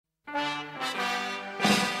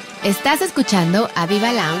Estás escuchando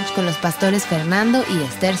AvivaLounge con los pastores Fernando y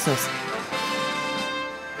Esther Sosa.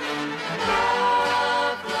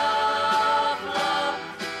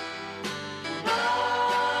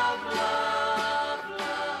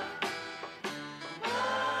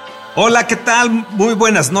 Hola, ¿qué tal? Muy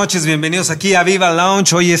buenas noches, bienvenidos aquí a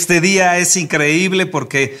AvivaLounge. Hoy este día es increíble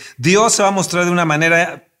porque Dios se va a mostrar de una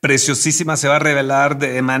manera preciosísima, se va a revelar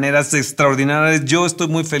de maneras extraordinarias. Yo estoy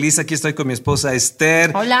muy feliz, aquí estoy con mi esposa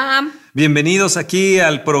Esther. Hola. Bienvenidos aquí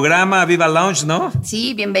al programa AvivaLounge, ¿no?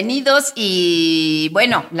 Sí, bienvenidos y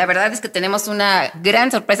bueno, la verdad es que tenemos una gran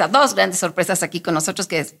sorpresa, dos grandes sorpresas aquí con nosotros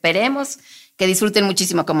que esperemos que disfruten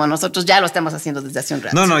muchísimo como nosotros ya lo estamos haciendo desde hace un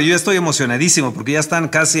rato. No, yo estoy emocionadísimo porque ya están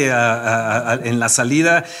casi en la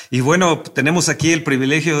salida y bueno, tenemos aquí el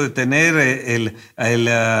privilegio de tener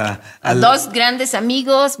a dos grandes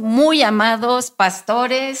amigos, muy amados,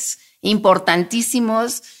 pastores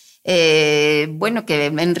importantísimos. Bueno, que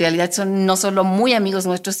en realidad son no solo muy amigos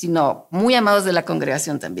nuestros, sino muy amados de la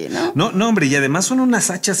congregación también, ¿no? No, hombre, y además son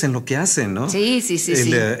unas hachas en lo que hacen, ¿no? Sí.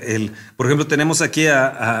 Por ejemplo, tenemos aquí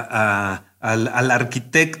al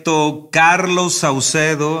arquitecto Carlos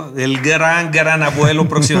Saucedo, el gran abuelo,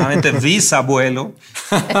 próximamente bisabuelo,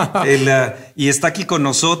 y está aquí con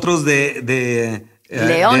nosotros de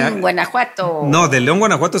León, Guanajuato. No, de León,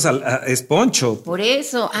 Guanajuato es Poncho. Por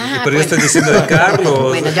eso. Pero yo estoy diciendo de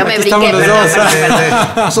Carlos. Bueno, yo me Aquí brinqué. estamos los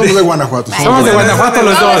dos. Somos de Guanajuato. Somos de Guanajuato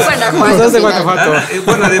los dos. Los dos de Guanajuato.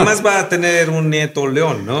 Bueno, además va a tener un nieto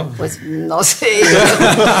León, ¿no? Pues no sé.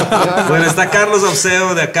 Bueno, está Carlos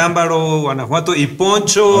Saucedo de Acámbaro, Guanajuato, y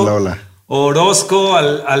Poncho. Hola. Orozco,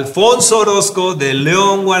 Alfonso Orozco de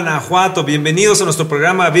León, Guanajuato. Bienvenidos a nuestro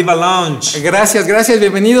programa AvivaLounge. Gracias,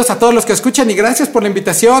 bienvenidos a todos los que escuchan y gracias por la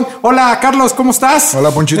invitación. Hola, Carlos, ¿cómo estás?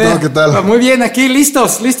 Hola, Ponchito, ¿qué tal? Muy bien, aquí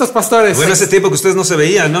listos, pastores. Bueno, hace tiempo que ustedes no se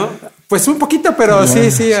veían, ¿no? Pues un poquito, pero sí.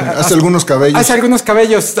 Hace algunos cabellos. Hace algunos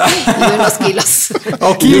cabellos. Y unos kilos.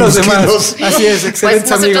 O kilos de más. Kilos. Así es, excelentes pues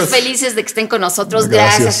nosotros amigos. Felices de que estén con nosotros.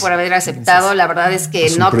 Gracias. Gracias por haber aceptado. La verdad es que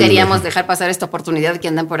no privilegio. queríamos dejar pasar esta oportunidad que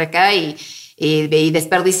andan por acá y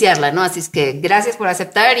desperdiciarla, ¿no? Así es que gracias por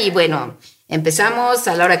aceptar y bueno, empezamos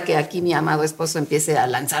a la hora que aquí mi amado esposo empiece a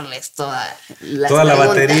lanzarles toda la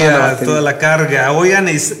batería, toda la carga. Oigan,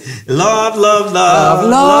 es love.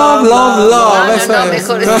 No, mejor a lo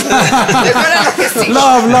que sí.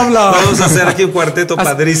 Love. Vamos a hacer aquí un cuarteto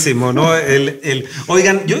padrísimo, ¿no?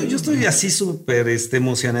 Oigan, yo estoy así súper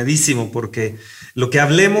emocionadísimo porque lo que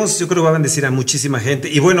hablemos yo creo que va a bendecir a muchísima gente.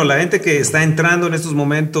 Y bueno, la gente que está entrando en estos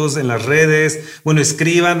momentos en las redes, bueno,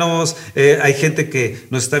 escríbanos. Hay gente que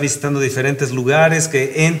nos está visitando de diferentes lugares,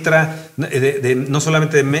 que entra no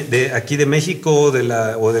solamente de aquí de México o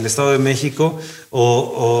del Estado de México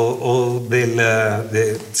o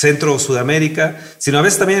de Centro Sudamérica, sino a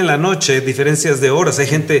veces también en la noche, diferencias de horas. Hay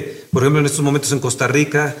gente, por ejemplo, en estos momentos en Costa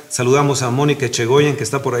Rica. Saludamos a Mónica Echegoyen, que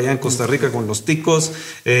está por allá en Costa Rica con los ticos.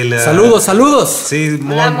 Saludos. Sí,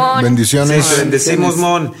 Mon. Hola, Mon. Bendiciones. Sí, te bendecimos,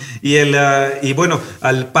 Mon. Y bueno,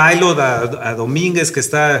 al Pilot, a Domínguez, que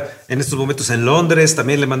está en estos momentos en Londres,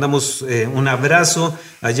 también le mandamos un abrazo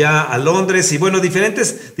allá a Londres. Y bueno,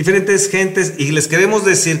 diferentes gentes. Y les queremos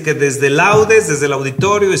decir que desde Laudes, desde el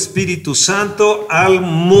Auditorio Espíritu Santo al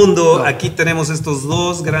mundo, aquí tenemos estos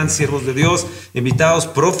dos gran siervos de Dios, invitados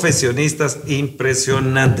profesionistas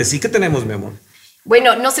impresionantes. ¿Y qué tenemos, mi amor?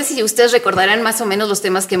 Bueno, no sé si ustedes recordarán más o menos los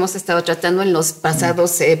temas que hemos estado tratando en los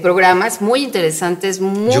pasados programas, muy interesantes,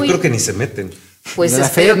 Yo creo que ni se meten. Pues la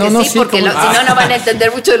espero fe, que sí, porque si no van a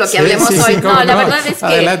entender mucho de lo que hablemos hoy. No, la verdad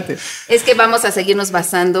es que vamos a seguirnos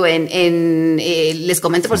basando en les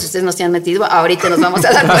comento por si ustedes no se han metido, ahorita nos vamos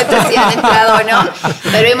a dar cuenta si han entrado o no,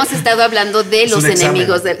 pero hemos estado hablando de los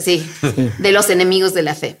enemigos de los enemigos de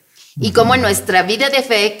la fe. Y como en nuestra vida de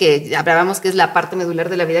fe, que hablábamos que es la parte medular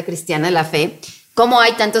de la vida cristiana, la fe, cómo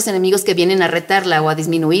hay tantos enemigos que vienen a retarla o a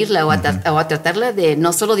disminuirla o a tratarla de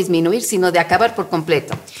no solo disminuir, sino de acabar por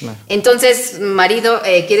completo. Claro. Entonces, marido,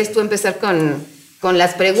 ¿quieres tú empezar con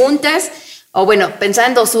las preguntas? O bueno,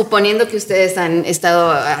 suponiendo que ustedes han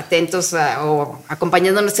estado atentos o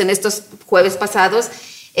acompañándonos en estos jueves pasados,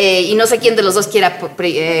 y no sé quién de los dos quiera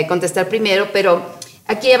contestar primero, pero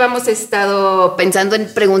aquí hemos estado pensando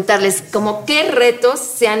en preguntarles como qué retos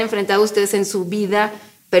se han enfrentado ustedes en su vida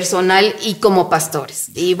personal y como pastores.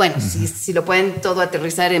 Y bueno, si lo pueden todo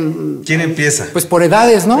aterrizar en... ¿Quién empieza? Pues por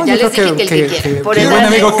edades, ¿no? Pues ya les dije que el que quiera. Por edades. Buen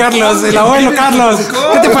amigo Carlos, el abuelo Carlos.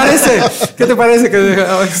 ¿Qué te parece? ¿Qué te parece que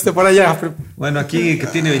esté por allá? Bueno, aquí que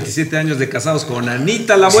tiene 27 años de casados con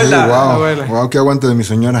Anita, la abuela. Sí, wow, qué aguante de mi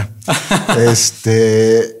señora.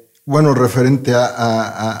 Bueno, referente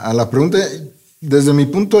a la pregunta, desde mi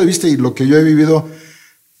punto de vista y lo que yo he vivido,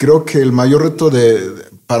 creo que el mayor reto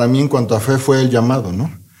para mí en cuanto a fe fue el llamado, ¿no?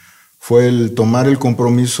 Fue el tomar el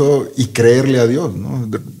compromiso y creerle a Dios, ¿no?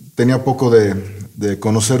 Tenía poco de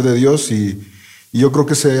conocer de Dios y yo creo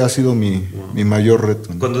que ese ha sido mi mayor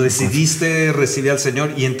reto, ¿no? Cuando decidiste recibir al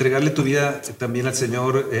Señor y entregarle tu vida también al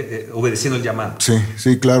Señor, obedeciendo el llamado.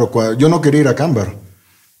 Sí, claro. Yo no quería ir a Cámbaro.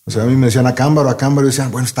 O sea, a mí me decían a Cámbaro, y decían,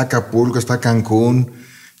 bueno, está Acapulco, está Cancún,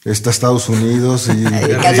 está Estados Unidos y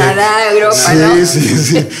Canadá, Europa, sí, ¿no?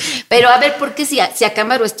 Sí. Pero a ver, ¿por qué si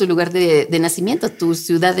Acámbaro es tu lugar de nacimiento, tu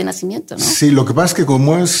ciudad de nacimiento, no? Sí, lo que pasa es que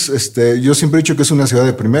como es, yo siempre he dicho que es una ciudad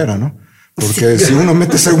de primera, ¿no? Porque si uno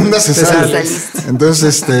mete segunda se sale.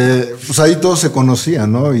 Entonces, pues ahí todos se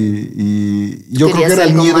conocían, ¿no? Y yo creo que era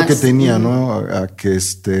el miedo que tenía, ¿no? A que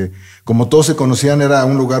como todos se conocían, era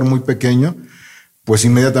un lugar muy pequeño. Pues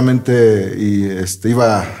inmediatamente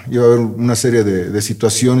iba a haber una serie de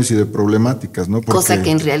situaciones y de problemáticas, ¿no? Porque, cosa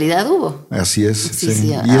que en realidad hubo. Así es.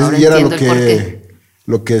 Sí. Y era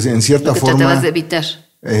lo que en cierta forma tratabas de evitar.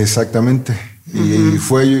 Exactamente. Y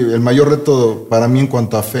fue el mayor reto para mí en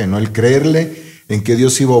cuanto a fe, ¿no? El creerle en que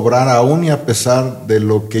Dios iba a obrar aún y a pesar de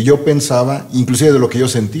lo que yo pensaba, inclusive de lo que yo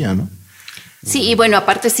sentía, ¿no? Sí, y bueno,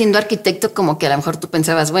 aparte siendo arquitecto, como que a lo mejor tú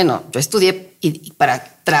pensabas, bueno, yo estudié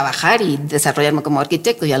para trabajar y desarrollarme como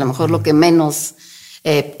arquitecto, y a lo mejor lo que menos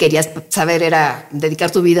querías saber era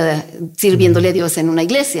dedicar tu vida sirviéndole a Dios en una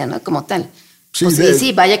iglesia, ¿no? Como tal. Sí, pues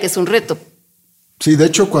sí, vaya que es un reto. Sí, de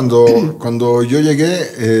hecho, cuando yo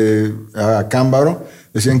llegué a Cámbaro,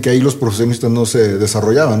 decían que ahí los profesionistas no se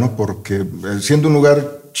desarrollaban, ¿no? Porque siendo un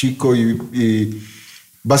lugar chico y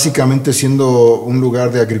básicamente siendo un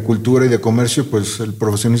lugar de agricultura y de comercio, pues el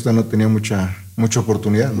profesionista no tenía mucha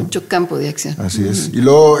oportunidad, ¿no? Mucho campo de acción. Así es. Y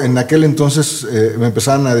luego en aquel entonces me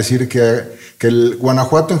empezaban a decir que el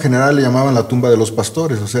Guanajuato en general le llamaban la tumba de los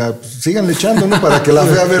pastores. O sea, pues, síganle echando, ¿no? Para que la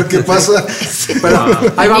vea a ver qué pasa. Pero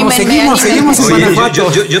ahí vamos, seguimos en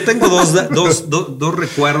Guanajuato. Yo tengo dos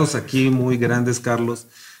recuerdos aquí muy grandes, Carlos.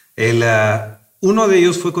 Uno de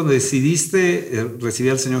ellos fue cuando decidiste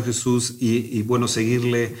recibir al Señor Jesús y bueno,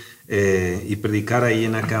 seguirle y predicar ahí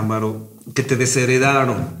en Acámbaro, que te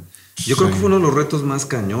desheredaron. Yo creo que fue uno de los retos más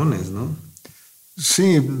cañones, ¿no?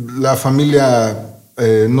 Sí, la familia,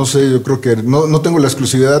 no sé, yo creo que no tengo la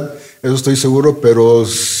exclusividad, eso estoy seguro, pero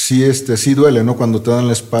sí, sí duele, ¿no? Cuando te dan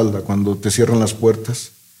la espalda, cuando te cierran las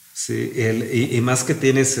puertas. Sí, y más que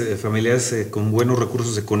tienes familiares con buenos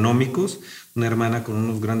recursos económicos, una hermana con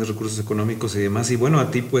unos grandes recursos económicos y demás, y bueno,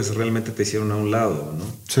 a ti pues realmente te hicieron a un lado, ¿no?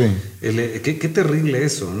 Sí. Qué terrible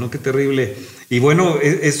eso, ¿no? Qué terrible. Y bueno,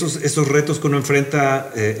 esos retos que uno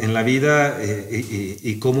enfrenta en la vida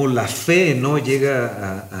y cómo la fe, ¿no?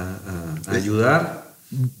 Llega a ayudar.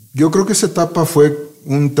 Yo creo que esa etapa fue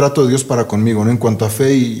un trato de Dios para conmigo, ¿no? En cuanto a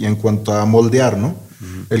fe y en cuanto a moldear, ¿no?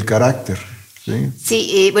 El carácter.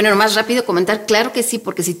 Sí, bueno, más rápido comentar, claro que sí,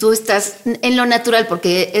 porque si tú estás en lo natural,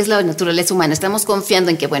 porque es la naturaleza humana, estamos confiando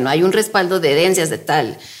en que, bueno, hay un respaldo de herencias de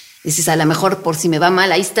tal, dices, a lo mejor por si me va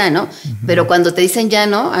mal, ahí está, ¿no? Pero cuando te dicen ya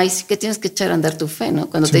no, ahí sí que tienes que echar a andar tu fe, ¿no?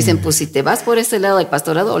 Cuando te dicen, pues si te vas por ese lado del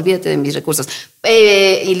pastorado, olvídate de mis recursos.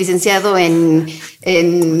 Y licenciado en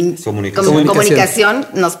comunicación,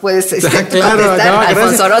 nos puedes claro, contestar.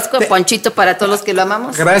 Alfonso Orozco, Ponchito para todos los que lo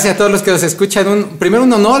amamos. Gracias a todos los que nos escuchan. Primero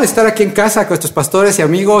un honor estar aquí en casa con nuestros pastores y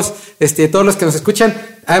amigos, todos los que nos escuchan.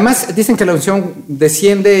 Además, dicen que la unción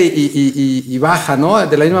desciende y baja, ¿no?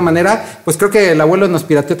 De la misma manera, pues creo que el abuelo nos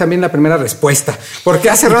pirateó también la primera respuesta. Porque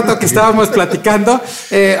hace rato que estábamos platicando,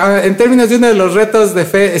 en términos de uno de los retos de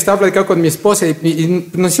fe, estaba platicando con mi esposa y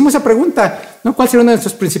nos hicimos esa pregunta, ¿no? ¿Cuál sería uno de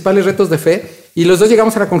nuestros principales retos de fe? Y los dos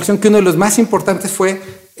llegamos a la conclusión que uno de los más importantes fue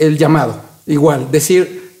el llamado. Igual,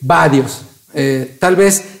 decir, va a Dios. Tal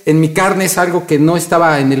vez en mi carne es algo que no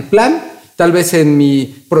estaba en el plan, tal vez en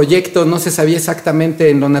mi proyecto no se sabía exactamente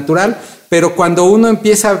en lo natural, pero cuando uno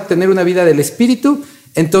empieza a tener una vida del espíritu,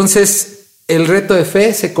 entonces el reto de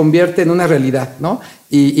fe se convierte en una realidad, ¿no?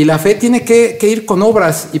 Y la fe tiene que ir con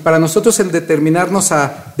obras, y para nosotros el determinarnos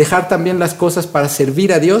a dejar también las cosas para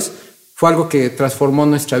servir a Dios fue algo que transformó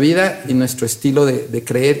nuestra vida y nuestro estilo de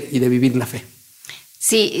creer y de vivir la fe.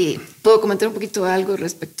 Sí, ¿puedo comentar un poquito algo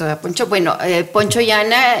respecto a Poncho? Bueno, Poncho y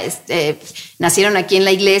Ana nacieron aquí en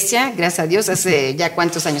la iglesia, gracias a Dios, hace ya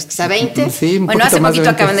 ¿cuántos años? Quizá 20. Sí, bueno, hace poquito 20,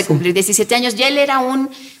 acaban de cumplir 17 años. Ya él era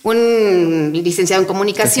un licenciado en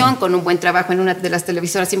comunicación, con un buen trabajo en una de las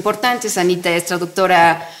televisoras importantes. Anita es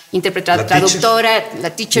traductora, traductora,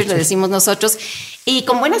 la teacher, le decimos nosotros. Y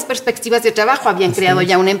con buenas perspectivas de trabajo, habían creado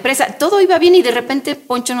ya una empresa. Todo iba bien y de repente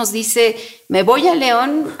Poncho nos dice, me voy a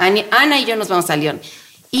León, Ana y yo nos vamos a León.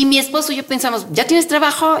 Y mi esposo y yo pensamos, ¿ya tienes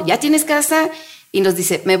trabajo? ¿Ya tienes casa? Y nos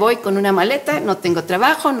dice, me voy con una maleta, no tengo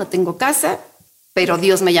trabajo, no tengo casa, pero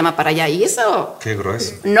Dios me llama para allá. Y eso... Qué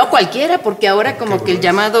grueso. No cualquiera, porque ahora como que el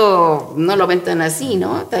llamado no lo ven tan así,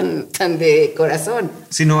 ¿no? Tan de corazón.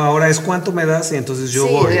 Sino ahora es cuánto me das y entonces yo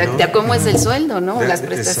voy, ¿no? De cómo es el sueldo, ¿no? Las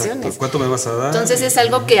prestaciones. Exacto. ¿Cuánto me vas a dar? Entonces es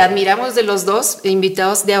algo que admiramos de los dos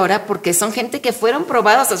invitados de ahora, porque son gente que fueron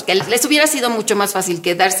probados, o sea, que les hubiera sido mucho más fácil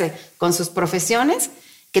quedarse con sus profesiones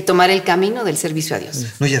que tomar el camino del servicio a Dios.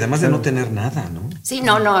 No, y además de no tener nada, ¿no? Sí,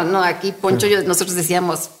 no, aquí Poncho y yo, nosotros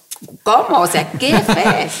decíamos... ¿Cómo? O sea, qué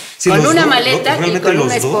fe. Sí, con una maleta y con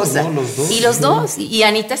una esposa. ¿no? Los dos. Y los dos. Y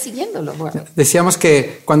Anita siguiéndolo. Bueno. Decíamos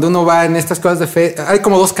que cuando uno va en estas cosas de fe, hay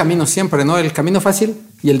como dos caminos siempre, ¿no? El camino fácil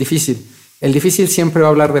y el difícil. El difícil siempre va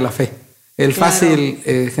a hablar de la fe. El fácil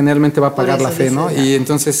generalmente va a pagar la fe, ¿no? Y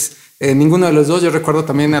entonces ninguno de los dos. Yo recuerdo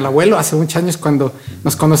también al abuelo hace muchos años cuando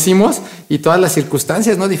nos conocimos y todas las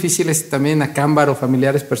circunstancias, ¿no? Difíciles también a cámbaro,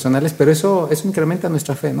 familiares, personales, pero eso incrementa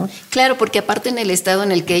nuestra fe, ¿no? Claro, porque aparte en el estado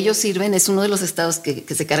en el que ellos sirven es uno de los estados que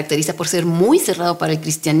se caracteriza por ser muy cerrado para el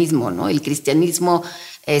cristianismo, ¿no? El cristianismo,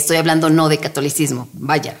 estoy hablando no de catolicismo,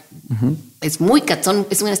 vaya. Es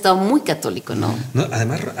un estado muy católico, ¿no? No,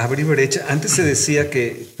 además, abrir brecha. Antes se decía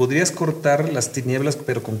que podrías cortar las tinieblas,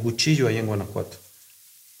 pero con cuchillo ahí en Guanajuato.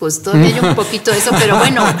 Pues todavía hay un poquito de eso, pero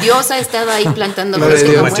bueno, Dios ha estado ahí plantando cosas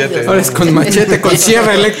con machete. Ahora es con machete, con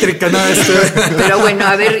sierra eléctrica, ¿no? Pero bueno,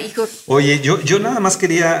 a ver, hijo. Oye, yo nada más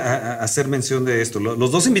quería hacer mención de esto. Los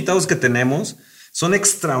dos invitados que tenemos son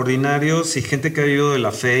extraordinarios y gente que ha vivido de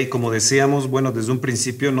la fe y como decíamos, bueno, desde un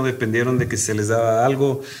principio no dependieron de que se les daba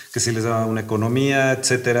algo, que se les daba una economía,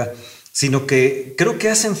 etcétera, sino que creo que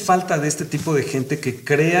hacen falta de este tipo de gente que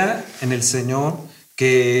crea en el Señor,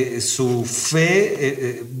 que su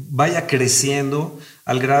fe vaya creciendo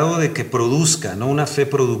al grado de que produzca, ¿no? Una fe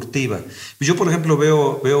productiva. Yo, por ejemplo,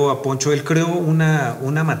 veo a Poncho, él creó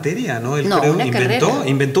una materia, ¿no? Él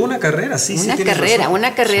inventó una carrera, sí. Una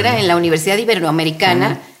carrera en la Universidad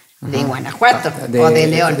Iberoamericana de Guanajuato o de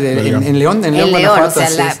León. En León, Guanajuato. O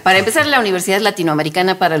sea, para empezar, la Universidad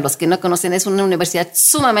Latinoamericana, para los que no conocen, es una universidad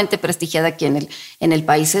sumamente prestigiada aquí en el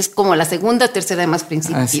país. Es como la segunda o tercera de más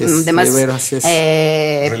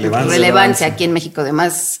relevancia aquí en México, de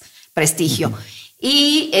más prestigio.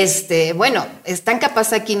 Y bueno, es tan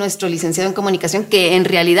capaz aquí nuestro licenciado en comunicación que en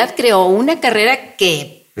realidad creó una carrera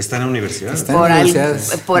que está en la universidad.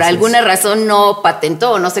 Por alguna razón no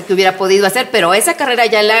patentó, no sé qué hubiera podido hacer, pero esa carrera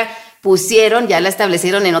ya la pusieron, ya la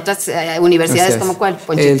establecieron en otras universidades, como cuál,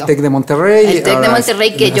 Ponchito. El TEC de Monterrey. El TEC de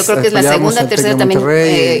Monterrey, que yo creo que es la segunda, tercera también,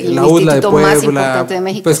 el la UDLA instituto de Puebla, más importante de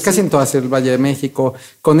México. Pues casi en todas, el Valle de México,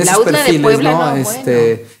 con esos perfiles, de Puebla,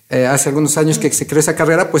 ¿no? Hace algunos años que se creó esa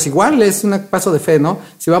carrera, pues igual es un paso de fe, ¿no?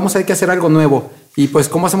 Si vamos, hay que hacer algo nuevo. Y pues,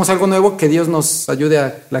 ¿cómo hacemos algo nuevo? Que Dios nos ayude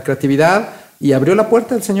a la creatividad. Y abrió la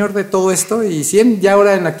puerta el Señor de todo esto. Y sí, ya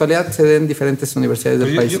ahora en la actualidad se den diferentes universidades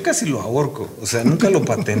del país. Yo casi lo ahorco. O sea, nunca lo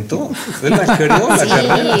patentó. Él la creó, la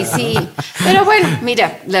carrera. Sí. Pero bueno,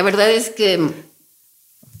 mira, la verdad es que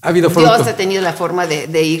ha habido fruto. Dios ha tenido la forma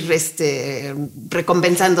de ir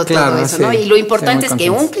recompensando todo eso, ¿no? Y lo importante es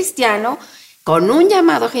que un cristiano con un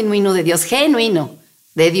llamado genuino de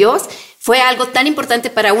Dios, fue algo tan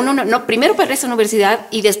importante para uno, no, primero para esa universidad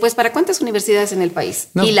y después para cuántas universidades en el país,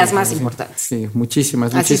 y las más importantes. Sí,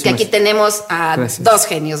 muchísimas. Así que aquí tenemos a dos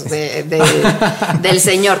genios del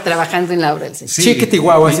Señor trabajando en la obra del Señor. Sí,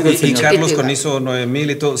 Chiquitihuahua ha sido el Señor. Y Carlos con ISO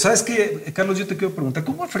 9000 y todo. ¿Sabes qué, Carlos? Yo te quiero preguntar,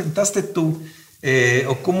 ¿cómo enfrentaste tú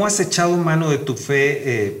o cómo has echado mano de tu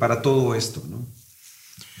fe para todo esto, ¿no?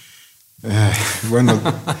 Bueno...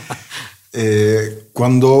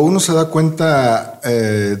 cuando uno se da cuenta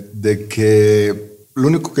de que lo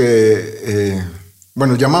único que,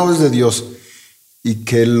 el llamado es de Dios y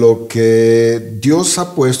que lo que Dios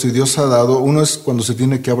ha puesto y Dios ha dado, uno es cuando se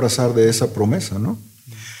tiene que abrazar de esa promesa, ¿no?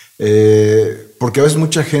 Porque a veces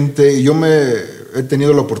mucha gente, y yo he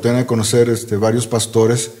tenido la oportunidad de conocer varios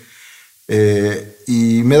pastores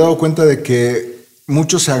y me he dado cuenta de que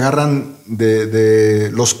muchos se agarran de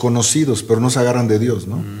los conocidos, pero no se agarran de Dios,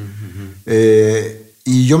 ¿no?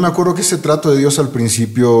 Y yo me acuerdo que ese trato de Dios al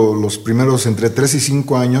principio, los primeros entre 3 y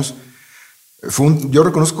 5 años, yo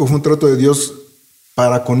reconozco que fue un trato de Dios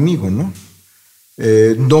para conmigo, ¿no?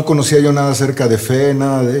 No conocía yo nada acerca de fe,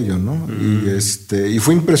 nada de ello, ¿no? Y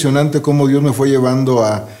fue impresionante cómo Dios me fue llevando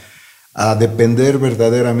a depender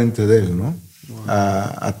verdaderamente de Él, ¿no? Wow.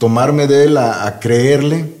 A tomarme de Él, a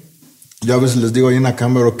creerle. Yo a veces les digo ahí en la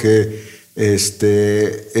cámara que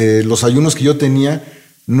los ayunos que yo tenía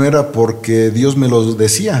no era porque Dios me los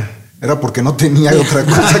decía, era porque no tenía otra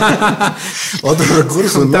cosa, otro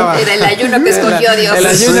recurso, ¿no? Era el ayuno que escogió Dios. El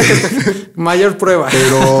ayuno que mayor prueba.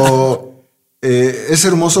 Pero es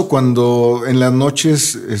hermoso cuando en las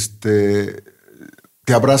noches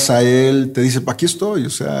te abraza a Él, te dice, aquí estoy, o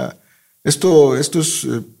sea, esto es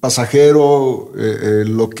pasajero,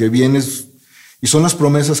 lo que viene es... Y son las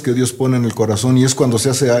promesas que Dios pone en el corazón y es cuando se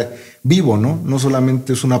hace vivo, ¿no? No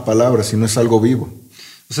solamente es una palabra, sino es algo vivo.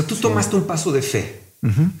 O sea, tú tomaste un paso de fe,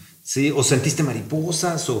 ¿sí? O sentiste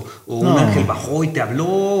mariposas, o un ángel bajó y te habló,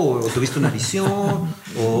 o tuviste una visión,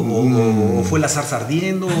 o fue la zarza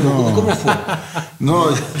ardiendo, ¿cómo fue? No,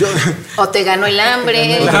 o te ganó el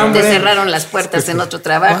hambre, te cerraron las puertas en otro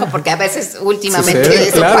trabajo, porque a veces últimamente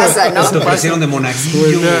eso pasa, ¿no? Te ofrecieron de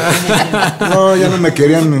monaguillo. No, ya no me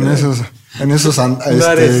querían en esos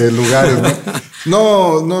lugares,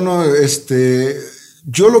 ¿no? No,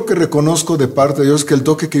 yo lo que reconozco de parte de Dios es que el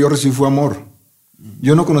toque que yo recibí fue amor.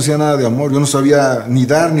 Yo no conocía nada de amor, yo no sabía ni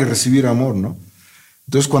dar ni recibir amor, ¿no?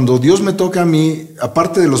 Entonces, cuando Dios me toca a mí,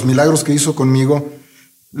 aparte de los milagros que hizo conmigo,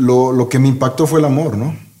 lo que me impactó fue el amor,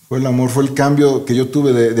 ¿no? Fue el amor, fue el cambio que yo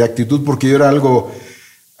tuve de actitud, porque yo era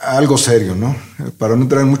algo serio, ¿no? Para no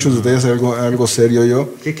entrar en muchos detalles, algo serio yo.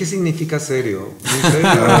 ¿Qué significa serio?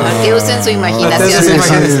 Que usen su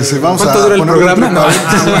imaginación. Sí, vamos ¿cuánto dura el programa?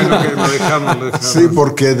 Bueno, que lo dejamos. Sí,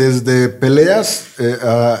 porque desde peleas,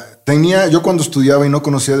 yo cuando estudiaba y no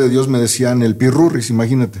conocía de Dios me decían el pirurris,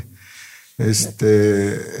 imagínate.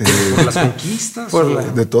 ¿Por las conquistas?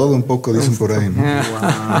 De todo un poco, dicen por ahí, ¿no?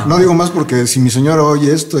 Wow. No digo más porque si mi señora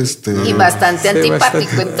oye esto, Y bastante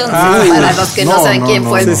antipático, entonces, para los que no saben quién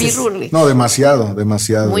fue el pirurri. No, demasiado.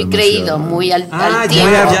 Muy creído, muy altivo,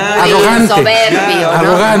 arrogante, soberbio, ¿no?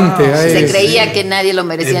 Arrogante. Se creía que nadie lo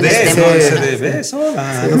merecía en este mundo.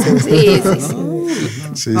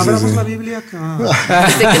 Sí. Abramos la Biblia acá.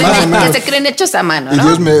 Que se creen hechos a mano, ¿no?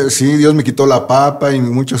 Y Dios me quitó la papa y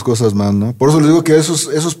muchas cosas más, ¿no? Por eso les digo que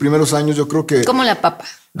esos primeros años yo creo que... ¿Cómo la papa?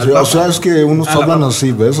 O sea, es que unos hablan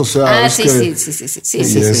así, ¿ves? O sea, sí.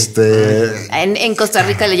 En Costa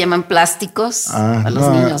Rica le llaman plásticos a los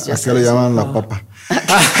niños. Acá le llaman la papa.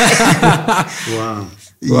 Wow.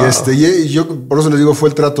 Y yo por eso les digo, fue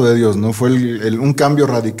el trato de Dios, ¿no? Fue un cambio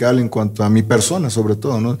radical en cuanto a mi persona, sobre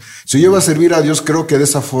todo, ¿no? Si yo iba a servir a Dios, creo que de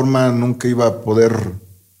esa forma nunca iba a poder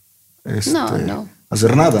hacer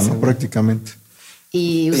nada, ¿no? Prácticamente.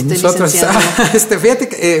 Y usted, nosotros,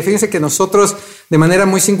 fíjense que nosotros, de manera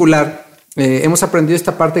muy singular, hemos aprendido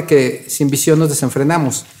esta parte que sin visión nos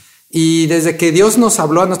desenfrenamos. Y desde que Dios nos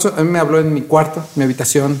habló, a mí me habló en mi cuarto, mi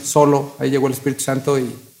habitación, solo, ahí llegó el Espíritu Santo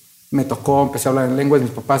y me tocó, empecé a hablar en lenguas,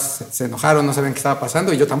 mis papás se enojaron, no sabían qué estaba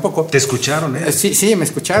pasando y yo tampoco. ¿Te escucharon? Sí, me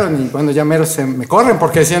escucharon y bueno, ya mero me corren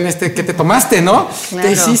porque decían, ¿qué te tomaste, no? Claro.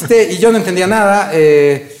 ¿Qué hiciste? Y yo no entendía nada.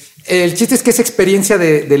 El chiste es que esa experiencia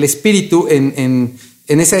del Espíritu en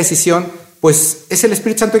esa decisión, pues es el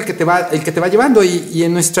Espíritu Santo el que te va llevando y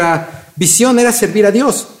en nuestra visión era servir a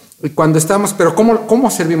Dios. Cuando estábamos, pero ¿cómo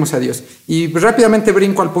servimos a Dios? Y rápidamente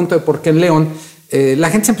brinco al punto de por qué en León la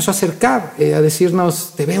gente se empezó a acercar, a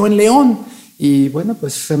decirnos, te veo en León. Y bueno,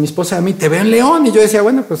 pues a mi esposa, a mí, te veo en León. Y yo decía,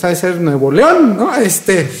 bueno, pues ha de ser Nuevo León, ¿no?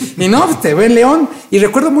 Y no, te veo en León. Y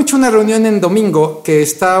recuerdo mucho una reunión en domingo que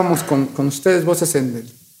estábamos con ustedes, voces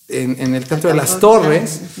en el Teatro de las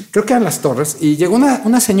Torres, creo que eran las Torres, y llegó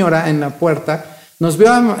una señora en la puerta, nos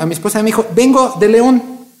vio a mi esposa y me dijo, vengo de León.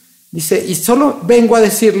 Dice, y solo vengo a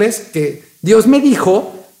decirles que Dios me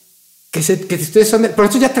dijo que ustedes son... Pero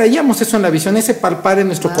nosotros ya traíamos eso en la visión, ese palpar en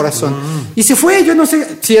nuestro corazón. Y se fue, yo no sé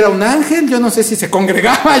si era un ángel, yo no sé si se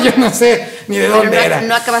congregaba, yo no sé ni de dónde era.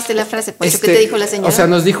 No acabaste la frase, ¿por eso qué te dijo la señora? O sea,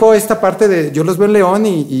 nos dijo esta parte de, yo los veo en León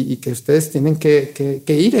y que ustedes tienen que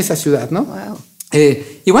ir a esa ciudad, ¿no? Wow.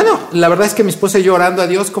 Y bueno, la verdad es que mi esposa y yo orando a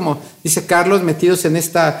Dios, como dice Carlos, metidos en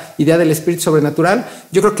esta idea del espíritu sobrenatural,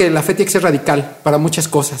 yo creo que la fe tiene que ser radical para muchas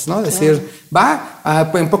cosas, ¿no? Decir,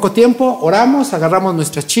 en poco tiempo oramos, agarramos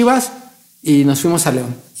nuestras chivas y nos fuimos a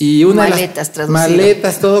León. Y maletas,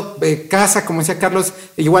 todo, casa, como decía Carlos,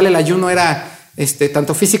 igual el ayuno era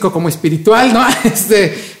tanto físico como espiritual, ¿no?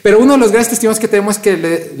 Pero uno de los grandes testimonios que tenemos es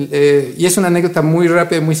que, y es una anécdota muy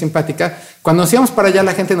rápida y muy simpática, cuando nos íbamos para allá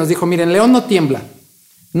la gente nos dijo, miren, León no tiembla,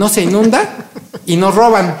 no se inunda y no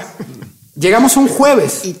roban. Llegamos un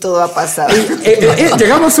jueves. Y todo ha pasado.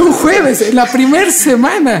 Llegamos un jueves, en la primera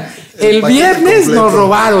semana. El viernes nos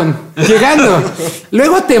robaron, llegando.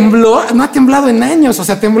 Luego tembló, no ha temblado en años, o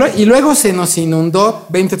sea, tembló y luego se nos inundó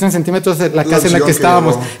 23 centímetros de la casa en la que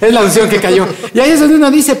estábamos. Es la unción que cayó. Y ahí es donde uno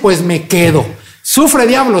dice, pues me quedo. Sufre,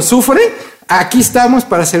 diablo, sufre. Aquí estamos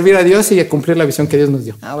para servir a Dios y cumplir la visión que Dios nos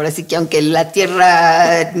dio. Ahora sí que aunque la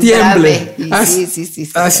tierra tiemble. Sí.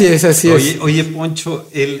 Así es. Oye, Poncho,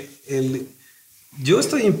 yo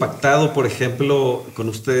estoy impactado, por ejemplo, con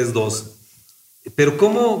ustedes dos. Pero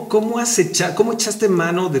 ¿cómo echaste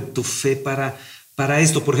mano de tu fe para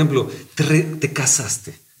esto? Por ejemplo, te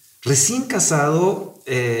casaste. recién casado,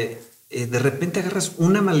 de repente agarras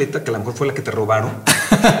una maleta que a lo mejor fue la que te robaron.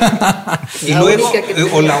 Y luego,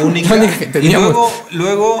 o la única. Y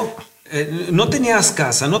luego no tenías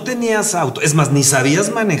casa, no tenías auto. Es más, ni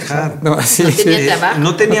sabías manejar.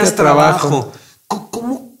 No tenías trabajo.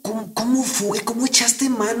 ¿Cómo fue? ¿Cómo echaste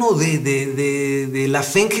mano de la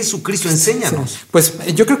fe en Jesucristo? Enséñanos. Sí. Pues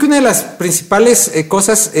yo creo que una de las principales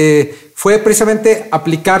cosas fue precisamente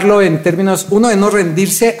aplicarlo en términos, uno, de no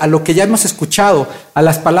rendirse a lo que ya hemos escuchado, a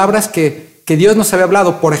las palabras que Dios nos había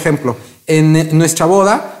hablado. Por ejemplo, en nuestra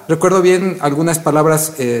boda, recuerdo bien algunas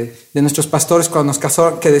palabras de nuestros pastores cuando nos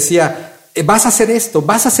casó, que decía, vas a hacer esto,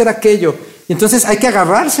 vas a hacer aquello. Y entonces hay que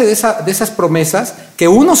agarrarse de esas promesas que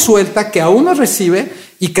uno suelta, que a uno recibe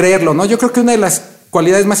y creerlo, ¿no? Yo creo que una de las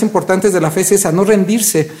cualidades más importantes de la fe es esa, no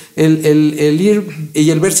rendirse, el ir y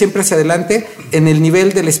el ver siempre hacia adelante en el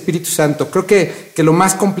nivel del Espíritu Santo. Creo que lo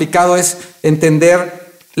más complicado es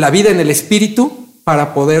entender la vida en el Espíritu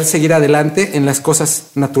para poder seguir adelante en las cosas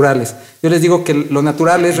naturales. Yo les digo que lo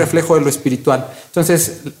natural es reflejo de lo espiritual.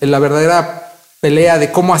 Entonces, la verdadera pelea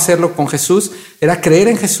de cómo hacerlo con Jesús era creer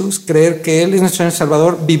en Jesús, creer que Él es nuestro Señor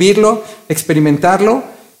Salvador, vivirlo, experimentarlo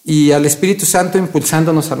y al Espíritu Santo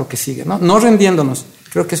impulsándonos a lo que sigue, ¿no? No rendiéndonos.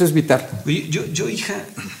 Creo que eso es vital. Oye, yo, hija,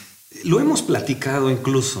 lo hemos platicado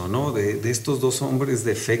incluso, ¿no? De estos dos hombres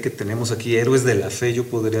de fe que tenemos aquí, héroes de la fe, yo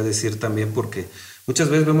podría decir también, porque muchas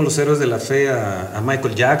veces vemos los héroes de la fe a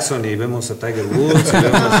Michael Jackson y vemos a Tiger Woods, y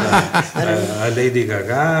vemos a Lady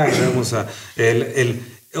Gaga, y vemos a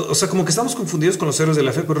o sea, como que estamos confundidos con los héroes de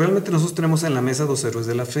la fe, pero realmente nosotros tenemos en la mesa dos héroes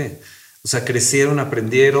de la fe. O sea, crecieron,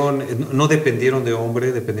 aprendieron, no dependieron de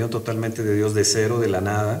hombre, dependieron totalmente de Dios, de cero, de la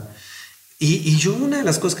nada. Y yo, una de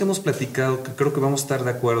las cosas que hemos platicado, que creo que vamos a estar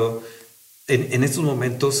de acuerdo en estos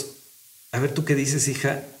momentos, a ver tú qué dices,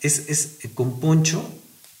 hija, es con Poncho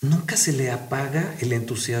nunca se le apaga el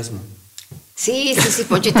entusiasmo. Sí,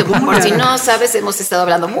 Ponchito, por si no sabes, hemos estado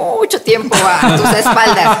hablando mucho tiempo a tus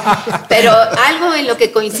espaldas, pero algo en lo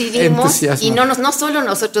que coincidimos, y no solo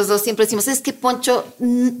nosotros dos, siempre decimos, es que Poncho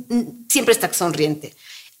siempre está sonriente.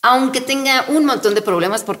 Aunque tenga un montón de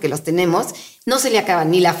problemas, porque los tenemos, no se le acaba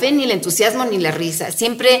ni la fe, ni el entusiasmo, ni la risa.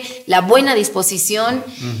 Siempre la buena disposición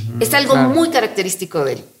es algo muy característico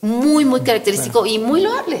de él, muy, muy característico y muy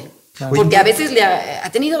loable. Claro. Porque a veces le ha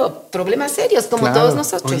tenido problemas serios, como todos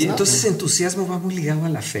nosotros. Oye, ¿no? Entonces, ¿entusiasmo va muy ligado a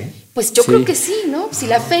la fe? Pues yo creo que sí, ¿no? Si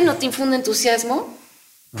la fe no te infunde entusiasmo,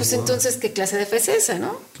 pues entonces, ¿qué clase de fe es esa,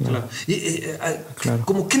 no? Claro.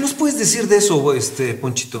 ¿Cómo qué nos puedes decir de eso,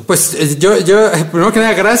 Ponchito? Pues yo primero que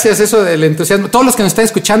nada, gracias, eso del entusiasmo. Todos los que nos están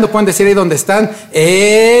escuchando pueden decir ahí donde están,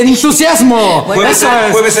 ¡entusiasmo! Jueves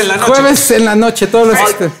en la noche. Jueves en la noche, todos los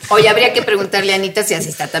Hoy habría que preguntarle a Anita si así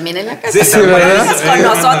está también en la casa. Sí, ¿verdad? Con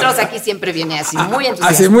nosotros aquí siempre viene así, muy entusiasta.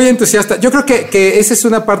 Así, muy entusiasta. Yo creo que esa es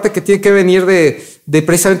una parte que tiene que venir de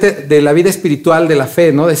precisamente de la vida espiritual, de la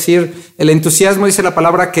fe, ¿no? Decir, el entusiasmo, dice la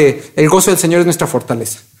palabra, que el gozo del Señor es nuestra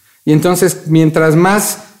fortaleza. Y entonces, mientras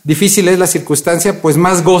más difícil es la circunstancia, pues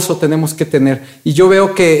más gozo tenemos que tener. Y yo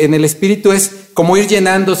veo que en el espíritu es como ir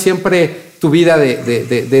llenando siempre tu vida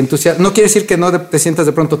de entusiasmo. No quiere decir que no te sientas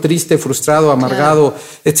de pronto triste, frustrado, amargado,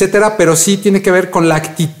 etcétera, pero sí tiene que ver con la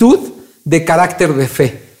actitud de carácter de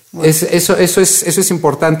fe. Bueno. Eso es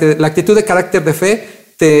importante. La actitud de carácter de fe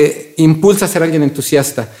te impulsa a ser alguien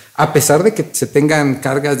entusiasta, a pesar de que se tengan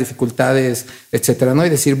cargas, dificultades, etcétera, ¿no?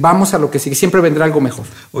 Y decir, vamos a lo que sigue, siempre vendrá algo mejor.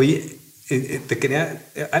 Oye,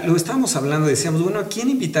 lo estábamos hablando, decíamos, bueno, ¿a quién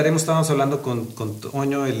invitaremos? Estábamos hablando con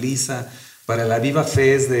Toño, Elisa, para la Viva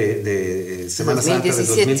Fest de Semana Santa del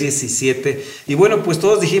 2017. Y bueno, pues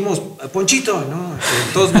todos dijimos, Ponchito, ¿no?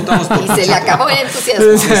 Todos votamos por Ponchito. Y se le acabó el entusiasmo.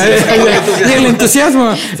 Y el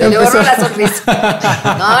entusiasmo. Se le borró la sonrisa.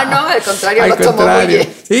 No, al contrario, lo tomó muy bien.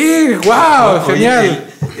 Sí, wow,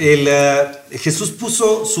 genial. Jesús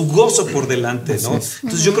puso su gozo por delante, ¿no?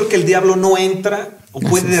 Entonces yo creo que el diablo no entra o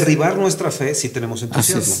puede derribar nuestra fe si tenemos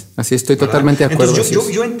entusiasmo. Así estoy totalmente de acuerdo.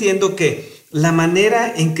 Entonces yo entiendo que la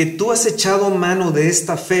manera en que tú has echado mano de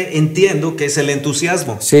esta fe, entiendo que es el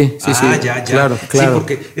entusiasmo. Sí. Ya. Claro. Sí,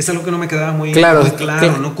 porque es algo que no me quedaba muy claro,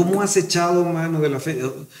 ¿no? ¿Cómo has echado mano de la fe?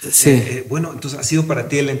 Sí. Bueno, entonces ha sido para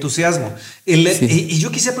ti el entusiasmo. Y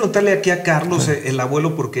yo quisiera preguntarle aquí a Carlos, el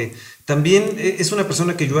abuelo, porque también es una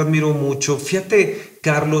persona que yo admiro mucho. Fíjate,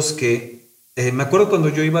 Carlos, que me acuerdo cuando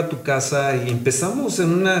yo iba a tu casa y empezamos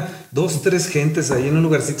en 2, 3 gentes ahí en un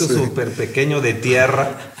lugarcito súper pequeño de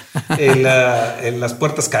tierra, en las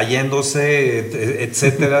puertas cayéndose,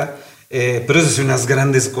 etcétera. Pero eso sí, unas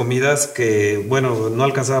grandes comidas que, bueno, no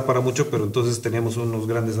alcanzaba para mucho, pero entonces teníamos unos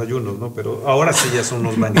grandes ayunos, ¿no? Pero ahora sí ya son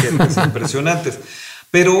unos banquetes impresionantes.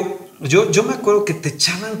 Pero yo me acuerdo que te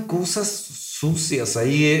echaban cosas sucias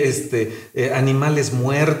ahí, animales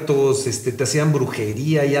muertos, te hacían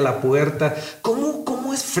brujería ahí a la puerta.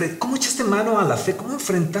 ¿Cómo echaste mano a la fe? ¿Cómo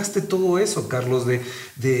enfrentaste todo eso, Carlos, de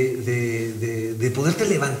poderte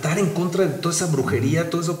levantar en contra de toda esa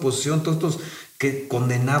brujería, toda esa oposición, todos estos que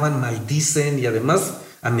condenaban, maldicen y además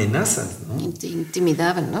amenazan, ¿no?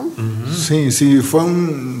 Intimidaban, ¿no? Uh-huh. Sí, fue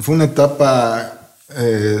una etapa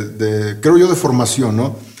creo yo, de formación,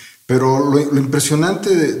 ¿no? Pero lo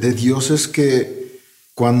impresionante de Dios es que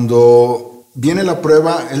cuando viene la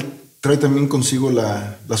prueba, Él trae también consigo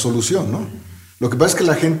la solución, ¿no? Lo que pasa es que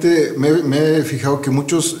la gente, me he fijado que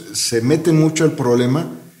muchos se meten mucho al problema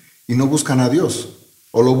y no buscan a Dios,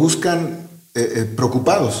 o lo buscan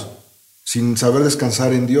preocupados, sin saber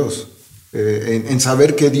descansar en Dios, en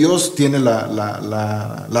saber que Dios tiene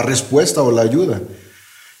la respuesta o la ayuda.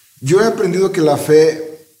 Yo he aprendido que la fe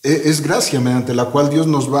es gracia mediante la cual Dios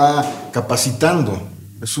nos va capacitando.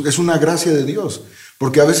 Es una gracia de Dios.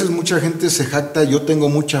 Porque a veces mucha gente se jacta, yo tengo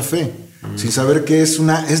mucha fe, sin saber que es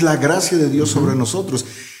la gracia de Dios sobre nosotros.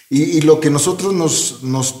 Y lo que nosotros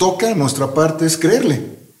nos toca, nuestra parte, es creerle.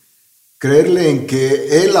 Creerle en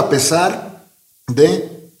que Él, a pesar de,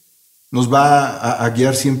 nos va a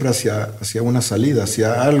guiar siempre hacia una salida,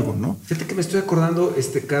 hacia algo, ¿no? Fíjate que me estoy acordando,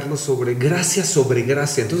 Carlos, sobre gracia.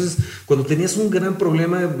 Entonces, cuando tenías un gran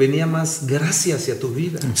problema, venía más gracia hacia tu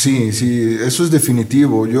vida. Sí, eso es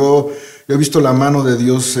definitivo. Yo he visto la mano de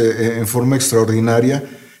Dios en forma extraordinaria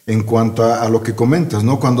en cuanto a lo que comentas,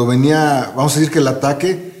 ¿no? Cuando venía, vamos a decir que el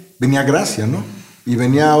ataque, venía gracia, ¿no? Y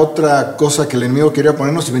venía otra cosa que el enemigo quería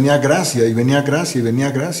ponernos y venía gracia, y venía gracia, y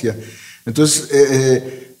venía gracia. Entonces,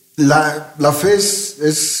 la fe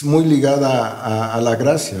es muy ligada a la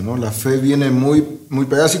gracia, ¿no? La fe viene muy, muy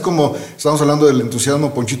pegada. Así como estamos hablando del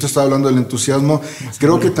entusiasmo, Ponchito estaba hablando del entusiasmo,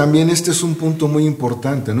 creo que también este es un punto muy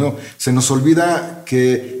importante, ¿no? Se nos olvida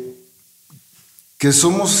que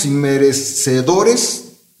somos inmerecedores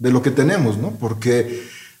de lo que tenemos, ¿no? Porque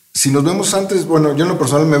si nos vemos antes, bueno, yo en lo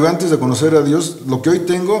personal me veo antes de conocer a Dios, lo que hoy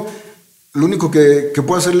tengo, lo único que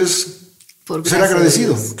puedo hacerles es ser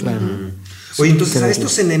agradecido. Claro. Oye, entonces a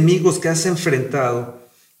estos enemigos que has enfrentado,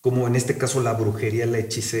 como en este caso la brujería, la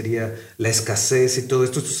hechicería, la escasez y todo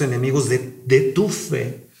esto, estos enemigos de tu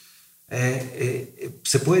fe,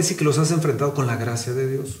 ¿se puede decir que los has enfrentado con la gracia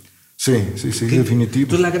de Dios? Sí, definitivo.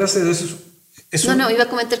 Entonces la gracia de Dios es No, iba a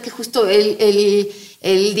comentar que justo él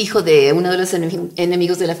dijo de uno de los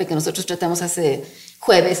enemigos de la fe que nosotros tratamos hace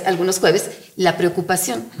algunos jueves, la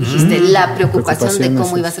preocupación. Dijiste la preocupación de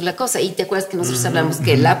cómo iba a ser la cosa. Y te acuerdas que nosotros hablamos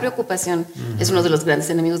que la preocupación es uno de los grandes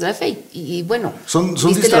enemigos de la fe. Y bueno, son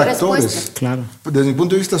distractores. Claro. Desde mi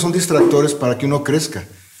punto de vista, son distractores para que uno crezca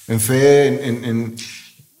en fe,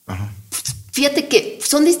 Ajá. Fíjate que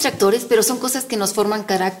son distractores, pero son cosas que nos forman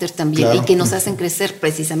carácter también, claro, y que nos hacen crecer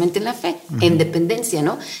precisamente en la fe, en dependencia,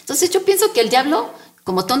 ¿no? Entonces yo pienso que el diablo,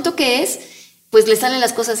 como tonto que es, pues le salen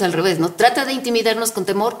las cosas al revés, ¿no? Trata de intimidarnos con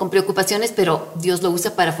temor, con preocupaciones, pero Dios lo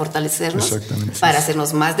usa para fortalecernos, para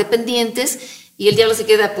hacernos más dependientes, y el diablo se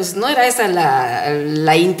queda, pues no era esa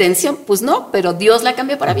la intención, pues no, pero Dios la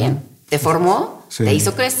cambió para bien. Te formó, te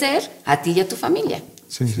hizo crecer a ti y a tu familia.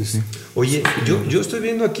 Sí. Oye, yo estoy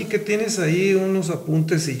viendo aquí que tienes ahí unos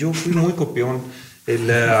apuntes y yo fui muy copión de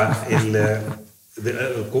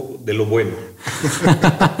lo bueno.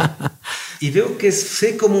 Y veo que es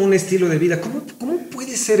fe como un estilo de vida. ¿Cómo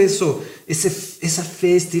puede ser eso? Esa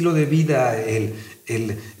fe, estilo de vida,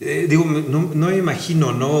 digo, no me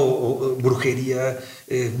imagino, ¿no? O brujería,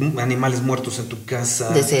 animales muertos en tu casa.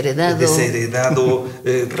 Desheredado,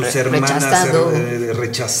 tus hermanas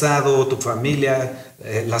rechazado, tu familia,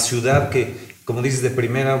 la ciudad que, como dices, de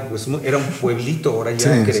primera, pues era un pueblito, ahora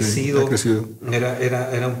ya ha crecido.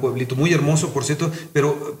 Era un pueblito muy hermoso, por cierto,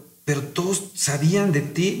 pero todos sabían de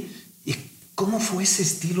ti. ¿Y cómo fue ese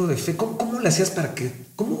estilo de fe? ¿Cómo le hacías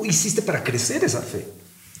cómo hiciste para crecer esa fe?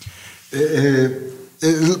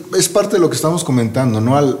 Es parte de lo que estamos comentando,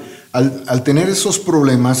 ¿no? Al tener esos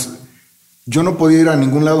problemas, yo no podía ir a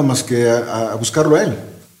ningún lado más que a buscarlo a él.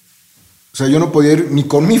 O sea, yo no podía ir ni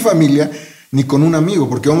con mi familia ni con un amigo,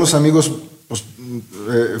 porque con los amigos pues,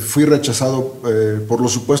 fui rechazado por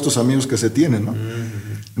los supuestos amigos que se tienen, ¿no?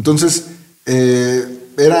 Entonces,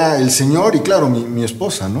 era el Señor y claro, mi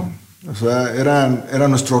esposa, ¿no? O sea, era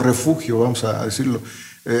nuestro refugio, vamos a decirlo.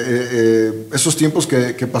 Esos tiempos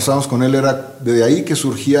que pasábamos con él, era de ahí que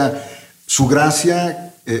surgía su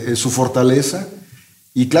gracia, su fortaleza,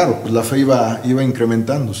 y claro, pues la fe iba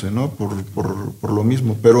incrementándose, ¿no? Por lo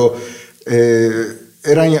mismo, pero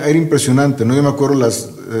era impresionante, ¿no? Yo me acuerdo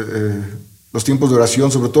los tiempos de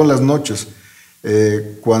oración, sobre todo en las noches,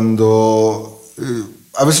 cuando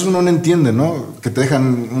a veces uno no entiende, ¿no? Que te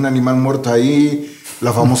dejan un animal muerto ahí,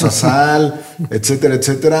 la famosa sal, etcétera,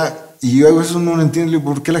 etcétera. Y a veces uno no entiende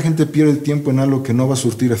por qué la gente pierde tiempo en algo que no va a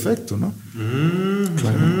surtir efecto, ¿no?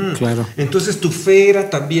 Claro. Entonces tu fe era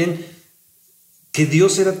también que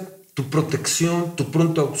Dios era tu protección, tu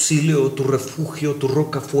pronto auxilio, tu refugio, tu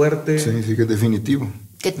roca fuerte. Sí, que definitivo.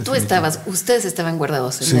 Que tú ustedes estaban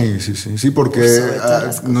guardados en él. Sí, porque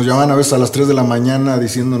nos llamaban a veces a las 3 de la mañana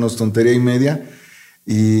diciéndonos tontería y media.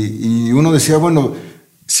 Y uno decía, bueno,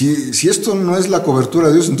 si esto no es la cobertura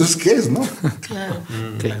de Dios, entonces ¿qué es, no? Claro.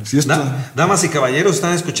 Si esto... Damas y caballeros,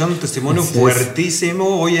 están escuchando un testimonio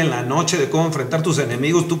fuertísimo hoy en la noche de cómo enfrentar tus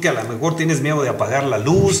enemigos. Tú que a lo mejor tienes miedo de apagar la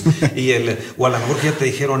luz o a lo mejor ya te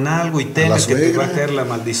dijeron algo y temes que te va a caer la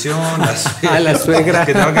maldición. La suegra.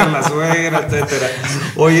 Que te va a caer la suegra, etcétera.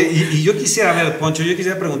 Oye, y yo quisiera, a ver, Poncho,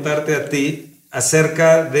 preguntarte a ti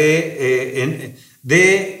acerca de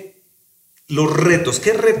los retos.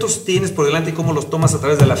 ¿Qué retos tienes por delante y cómo los tomas a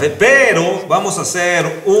través de la fe? Pero vamos a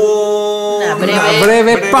hacer una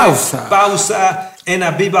breve pausa en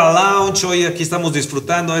AvivaLounge. Hoy aquí estamos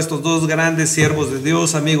disfrutando a estos dos grandes siervos de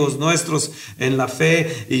Dios, amigos nuestros en la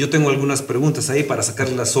fe. Y yo tengo algunas preguntas ahí para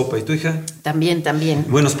sacarle la sopa. ¿Y tu hija? También.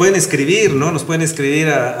 Bueno, nos pueden escribir, ¿no? Nos pueden escribir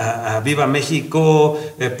a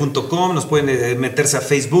avivamexico.com, nos pueden meterse a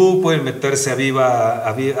Facebook, pueden meterse a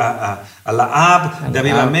la app de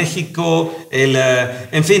Aviva México,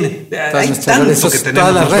 en fin, hay tanto que tenemos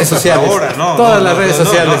todas las redes sociales ahora, ¿no? Todas las redes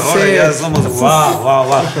sociales. Ahora ya somos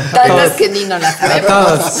wow. Tantas que ni nos las sabemos.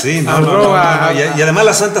 Sí, no. Y además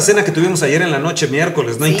la Santa Cena que tuvimos ayer en la noche,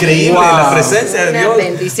 miércoles, ¿no? Increíble, la presencia de Dios.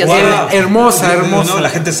 Bendición. Hermosa. No, la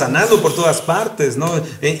gente sanando por todas partes, ¿no?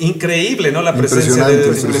 Increíble, ¿no? La presencia de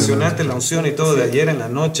Dios, impresionante la unción y todo de ayer en la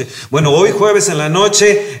noche. Bueno, hoy jueves en la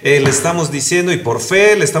noche le estamos diciendo y por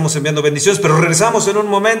fe le estamos enviando bendiciones, pero regresamos en un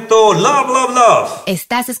momento. Love.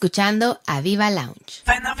 Estás escuchando AvivaLounge.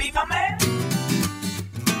 Ven, avívame.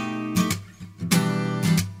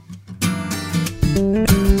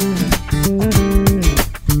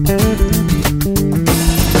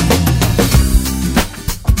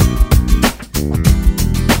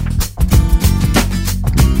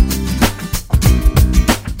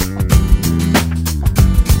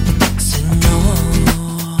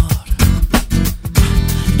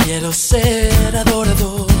 Quiero ser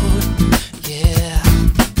adorador, yeah.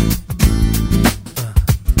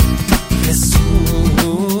 Jesús,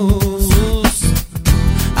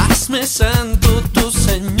 hazme santo tu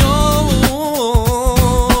Señor.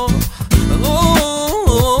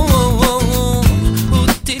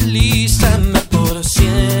 Utilízame por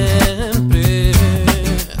siempre,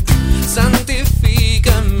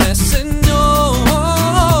 santifícame, Señor.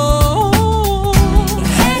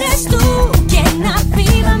 Eres tú quien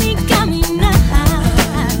aviva mi caminar,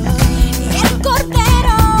 el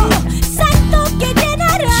Cordero Santo que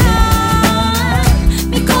llenará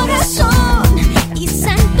mi corazón y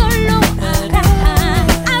santo lo hará.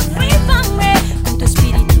 Avívame con tu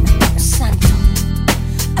Espíritu Santo.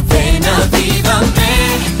 Ven, avívame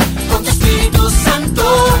con tu Espíritu Santo.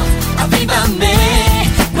 Avívame,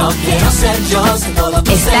 no quiero ser yo, sin todo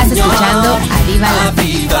tu Estás Señor. escuchando AvivaLounge.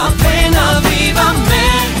 Ven, avívame,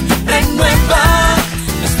 renueva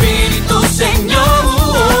mi espíritu,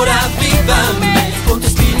 Señor. Avívame con tu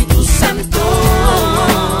Espíritu Santo.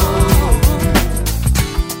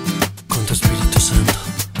 Con tu Espíritu Santo.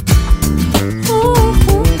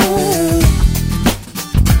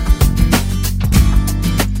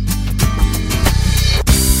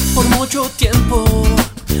 Por mucho tiempo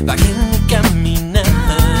bajé en mi caminar.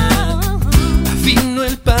 Vino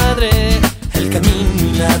el Padre, el camino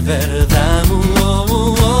y la verdad.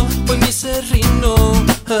 Hoy me rindo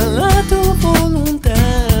a tu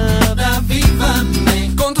voluntad.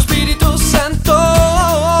 Avívame con tu Espíritu Santo.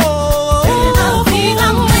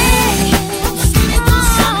 Avívame con tu Espíritu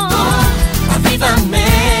Santo. Avívame,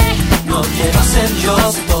 no quiero ser yo,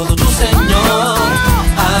 soy todo tu Señor.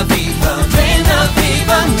 Avívame,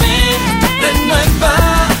 avívame, renueva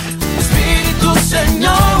mi Espíritu,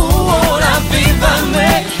 Señor. Avívame,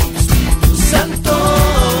 Espíritu Santo.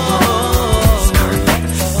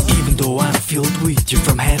 Even though I'm filled with you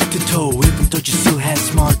from head to toe, even though you still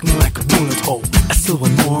have marked me like a bullet hole, I still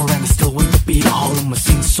want more and I still want to be a hole in my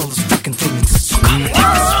sin, soul is freaking feelings. So come and take this I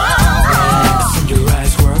see your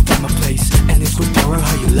eyes where I found my place, and it's with power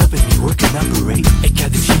how you love it, you work and operate. I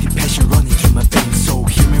got this heated passion running through my veins, so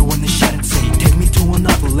hear me when I shout and say, take me to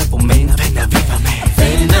another level, man. Ven, avívame.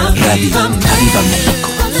 Ven, avívame. Avívame.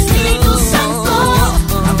 Con tu Espíritu Santo.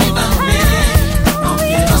 Avívame, no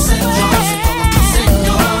quiero ser yo, soy todo tu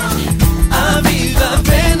Señor.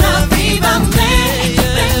 Avívame, avívame,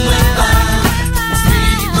 renueva mi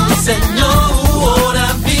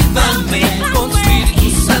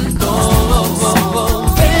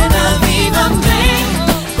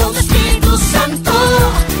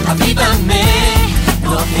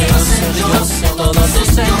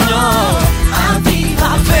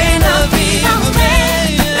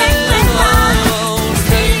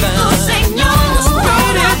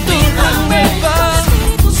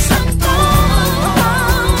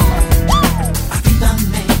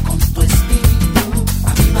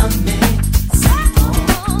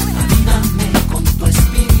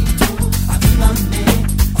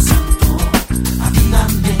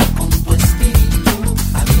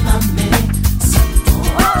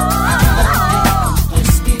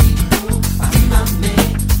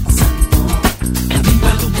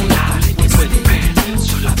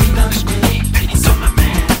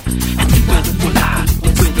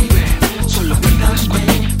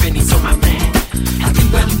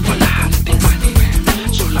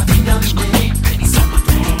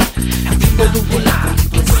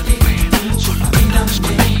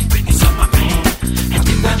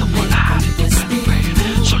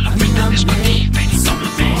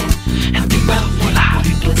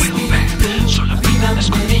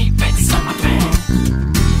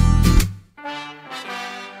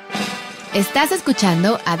Estás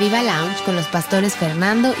escuchando AvivaLounge con los pastores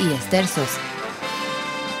Fernando y Esther Sosa.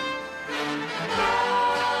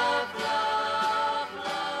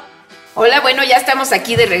 Hola, bueno, ya estamos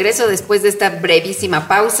aquí de regreso después de esta brevísima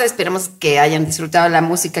pausa. Esperamos que hayan disfrutado la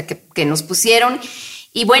música que nos pusieron.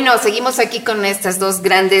 Y bueno, seguimos aquí con estas dos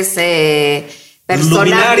grandes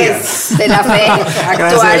personajes de la fe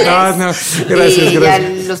actuales.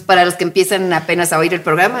 Gracias. Para los que empiezan apenas a oír el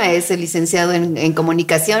programa, es el licenciado en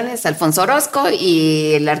comunicaciones, Alfonso Orozco,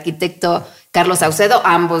 y el arquitecto Carlos Saucedo,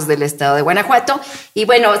 ambos del estado de Guanajuato. Y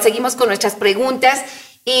bueno, seguimos con nuestras preguntas.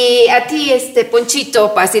 Y a ti,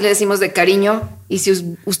 Ponchito, así le decimos de cariño, y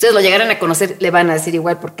si ustedes lo llegaran a conocer, le van a decir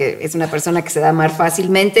igual porque es una persona que se da a amar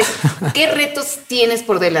fácilmente. ¿Qué retos tienes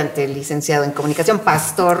por delante, licenciado en comunicación,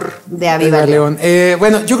 pastor de AvivaLeón?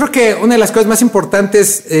 Bueno, yo creo que una de las cosas más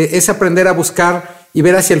importantes es aprender a buscar y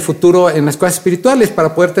ver hacia el futuro en las cosas espirituales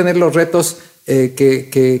para poder tener los retos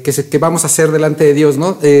que vamos a hacer delante de Dios,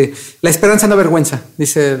 ¿no? La esperanza no avergüenza,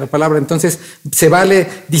 dice la palabra. Entonces, se vale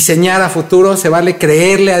diseñar a futuro, se vale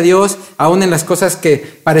creerle a Dios, aún en las cosas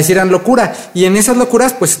que parecieran locura. Y en esas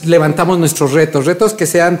locuras, pues, levantamos nuestros retos que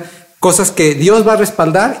sean cosas que Dios va a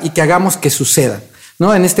respaldar y que hagamos que sucedan,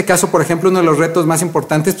 ¿no? En este caso, por ejemplo, uno de los retos más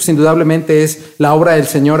importantes, pues indudablemente es la obra del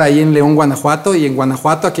Señor ahí en León, Guanajuato, y en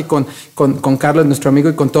Guanajuato, aquí con Carlos, nuestro amigo,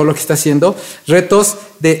 y con todo lo que está haciendo. Retos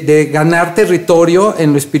de ganar territorio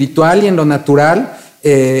en lo espiritual y en lo natural,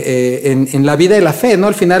 en la vida de la fe, ¿no?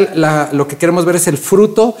 Al final, lo que queremos ver es el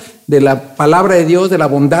fruto de la palabra de Dios, de la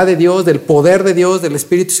bondad de Dios, del poder de Dios, del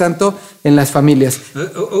Espíritu Santo en las familias.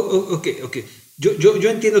 Ok. Yo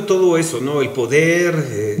entiendo todo eso, ¿no? El poder,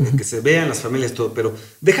 que se vea en las familias, todo, pero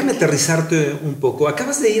déjame aterrizarte un poco.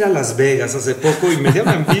 Acabas de ir a Las Vegas hace poco y me dio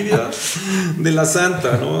una envidia de la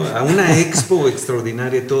santa, ¿no? A una expo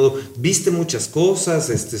extraordinaria y todo. Viste muchas cosas,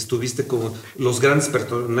 estuviste con los grandes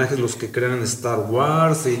personajes, los que crean Star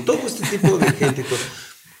Wars y todo este tipo de gente y todo.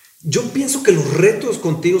 Yo pienso que los retos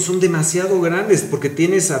contigo son demasiado grandes porque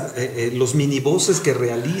tienes los minibosses que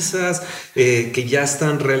realizas, que ya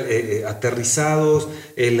están aterrizados,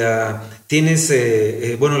 tienes,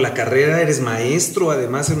 la carrera, eres maestro,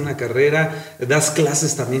 además en una carrera, das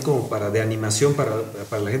clases también como de animación para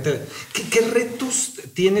la gente. ¿Qué retos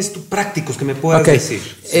tienes tú prácticos que me puedas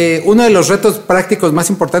decir? Uno de los retos prácticos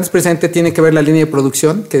más importantes precisamente tiene que ver la línea de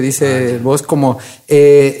producción, que dice vos, como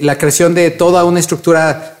la creación de toda una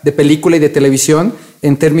estructura de película y de televisión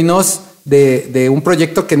en términos de un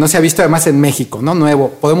proyecto que no se ha visto además en México, ¿no? Nuevo.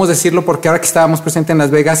 Podemos decirlo porque ahora que estábamos presentes en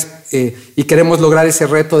Las Vegas y queremos lograr ese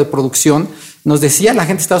reto de producción, nos decía la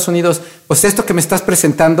gente de Estados Unidos, pues esto que me estás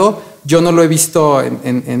presentando yo no lo he visto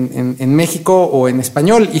en México o en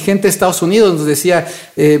español. Y gente de Estados Unidos nos decía,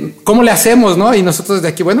 ¿cómo le hacemos, no? Y nosotros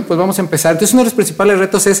desde aquí, bueno, pues vamos a empezar. Entonces uno de los principales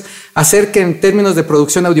retos es hacer que en términos de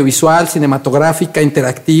producción audiovisual, cinematográfica,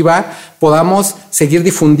 interactiva, podamos seguir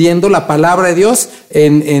difundiendo la palabra de Dios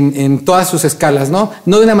en todas sus escalas, ¿no?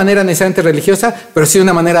 No de una manera necesariamente religiosa, pero sí de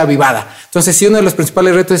una manera avivada. Entonces sí, uno de los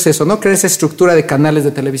principales retos es eso, ¿no? Crear esa estructura de canales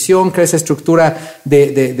de televisión, crear esa estructura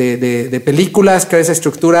de películas, crear esa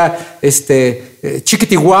estructura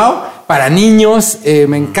chiquiti wow para niños.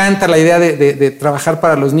 Me encanta la idea de trabajar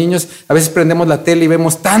para los niños. A veces prendemos la tele y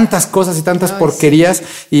vemos tantas cosas y tantas porquerías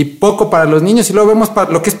y poco para los niños, y luego vemos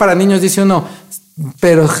lo que es para niños, dice uno,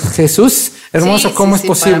 pero Jesús, hermoso, ¿cómo es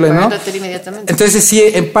posible, no? Entonces sí,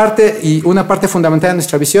 en parte, y una parte fundamental de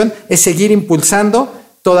nuestra visión es seguir impulsando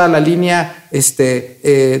toda la línea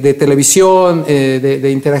de televisión, de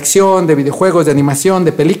interacción, de videojuegos, de animación,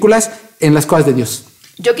 de películas en las cosas de Dios.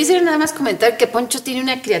 Yo quisiera nada más comentar que Poncho tiene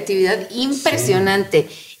una creatividad impresionante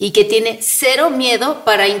y que tiene cero miedo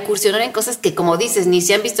para incursionar en cosas que, como dices, ni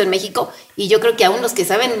se han visto en México, y yo creo que aún los que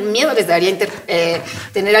saben miedo les daría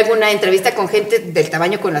tener alguna entrevista con gente del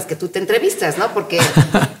tamaño con las que tú te entrevistas, ¿no? Porque,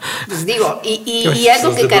 pues digo, y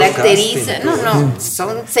algo que caracteriza,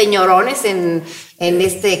 son señorones en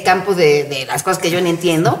este campo de las cosas que yo no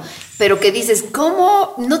entiendo, pero que dices,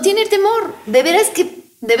 ¿cómo no tiene temor? De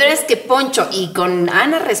veras que Poncho, y con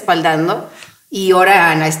Ana respaldando, y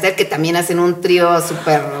ahora Ana Esther, que también hacen un trío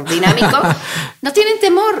súper dinámico, no tienen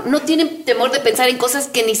temor de pensar en cosas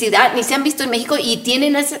que ni se han visto en México, y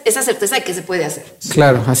tienen esa certeza de que se puede hacer.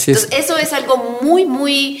 Claro, así es. Entonces, eso es algo muy,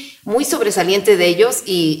 muy, muy sobresaliente de ellos,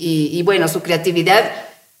 y bueno, su creatividad,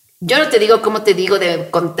 yo no te digo como te digo,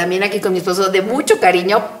 también aquí con mi esposo, de mucho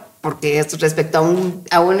cariño, porque es respecto a un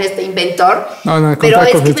inventor, pero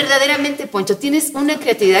es que verdaderamente, Poncho, tienes una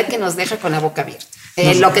creatividad que nos deja con la boca abierta.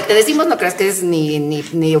 Lo que te decimos no creas que es ni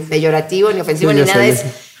peyorativo, ni ofensivo, ni nada, es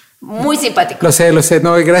muy simpático. Lo sé,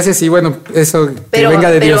 no, gracias, y bueno, eso, que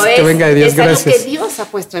venga de Dios, que venga de Dios, es gracias. Es algo que Dios ha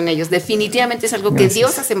puesto en ellos, definitivamente es algo que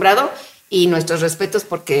Dios ha sembrado, y nuestros respetos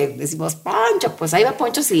porque decimos, Poncho, pues ahí va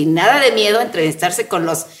Poncho sin nada de miedo a entrevistarse con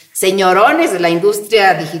los señorones de la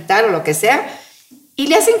industria digital o lo que sea, y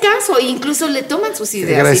le hacen caso e incluso le toman sus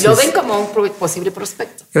ideas. Gracias. Y lo ven como un posible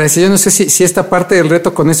prospecto. Gracias. Yo no sé si esta parte del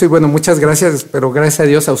reto con eso, y bueno, muchas gracias, pero gracias a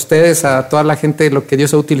Dios, a ustedes, a toda la gente, lo que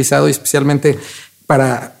Dios ha utilizado y especialmente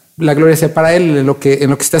para la gloria sea para Él en lo que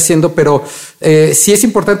está haciendo, pero sí es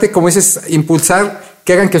importante, como dices, impulsar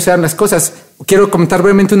que hagan que sean las cosas. Quiero comentar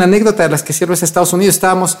brevemente una anécdota de las que sirves a Estados Unidos.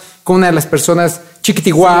 Estábamos con una de las personas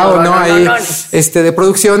chiquitiguao, ¿no? Ahí, de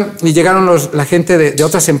producción, y llegaron la gente de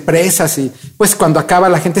otras empresas, y pues cuando acaba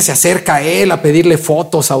la gente se acerca a él a pedirle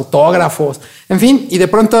fotos, autógrafos, en fin, y de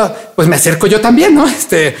pronto pues me acerco yo también, ¿no?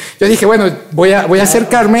 Yo dije, bueno, voy a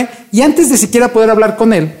acercarme, y antes de siquiera poder hablar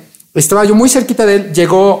con él, estaba yo muy cerquita de él,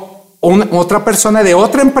 llegó otra persona de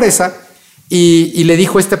otra empresa y le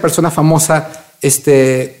dijo a esta persona famosa,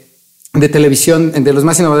 de televisión, de los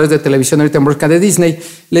más innovadores de televisión ahorita en Broadcast de Disney,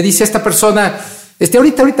 le dice a esta persona,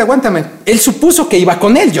 ahorita, aguántame. Él supuso que iba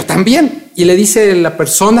con él, yo también. Y le dice la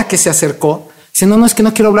persona que se acercó, dice, no, es que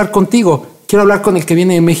no quiero hablar contigo, quiero hablar con el que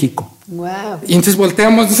viene de México. Wow. Y entonces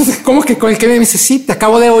volteamos, ¿cómo que con el que viene? Me dice, sí, te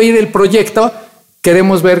acabo de oír el proyecto,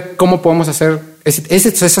 queremos ver cómo podemos hacer.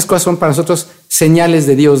 Esas cosas son para nosotros señales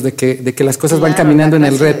de Dios, de que las cosas van caminando en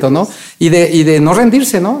el reto, ¿no? Y de no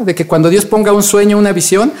rendirse, ¿no? De que cuando Dios ponga un sueño, una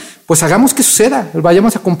visión, pues hagamos que suceda,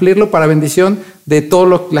 vayamos a cumplirlo para bendición de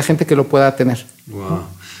toda la gente que lo pueda tener.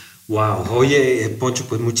 Wow. Oye, Poncho,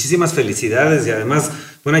 pues muchísimas felicidades, y además,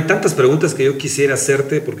 bueno, hay tantas preguntas que yo quisiera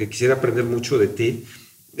hacerte porque quisiera aprender mucho de ti.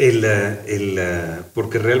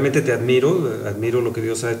 Porque realmente te admiro lo que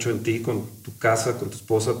Dios ha hecho en ti, con tu casa, con tu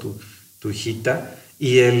esposa, tu hijita,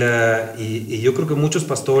 y yo creo que muchos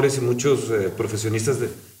pastores y muchos profesionistas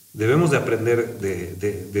debemos de aprender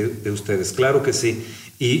de ustedes, claro que sí.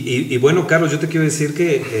 Y bueno, Carlos, yo te quiero decir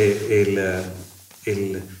que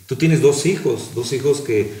tú tienes dos hijos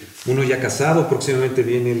que uno ya casado, próximamente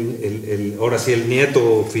viene ahora sí el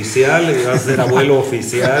nieto oficial, va a ser abuelo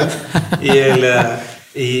oficial,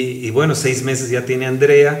 y bueno, 6 meses ya tiene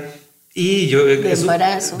Andrea. Y de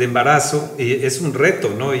embarazo, y es un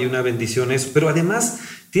reto, ¿no? Y una bendición eso. Pero además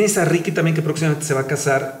tienes a Ricky también, que próximamente se va a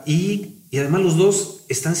casar, y además los dos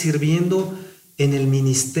están sirviendo en el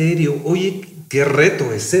ministerio. Oye, qué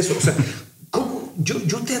reto es eso. O sea,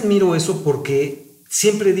 yo te admiro eso porque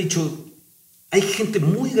siempre he dicho, hay gente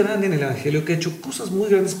muy grande en el evangelio que ha hecho cosas muy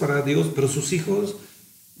grandes para Dios, pero sus hijos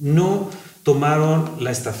no tomaron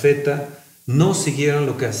la estafeta, no siguieron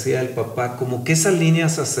lo que hacía el papá, como que esa línea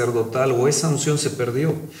sacerdotal o esa unción se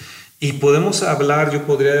perdió. Y podemos hablar, yo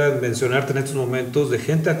podría mencionarte en estos momentos de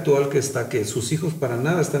gente actual que sus hijos para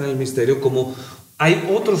nada están en el ministerio, como hay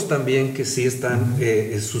otros también que sí están,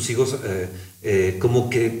 sus hijos como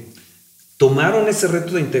que tomaron ese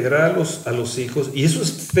reto de integrar a los hijos, y eso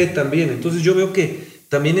es fe también. Entonces yo veo que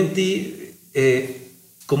también en ti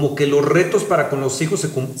como que los retos para con los hijos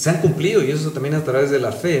se han cumplido, y eso también a través de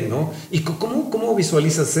la fe, ¿no? ¿Y cómo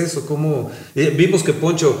visualizas eso? Vimos que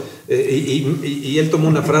Poncho, y él tomó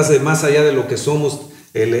una frase de más allá de lo que somos,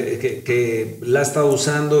 que la ha estado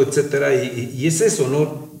usando, etcétera, y es eso,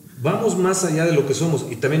 ¿no? Vamos más allá de lo que somos,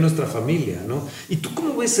 y también nuestra familia, ¿no? ¿Y tú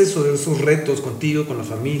cómo ves eso, de esos retos contigo, con la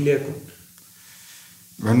familia?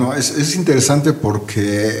 Bueno, es interesante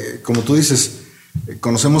porque, como tú dices,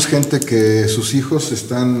 conocemos gente que sus hijos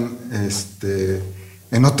están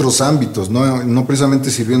en otros ámbitos, no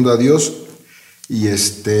precisamente sirviendo a Dios, y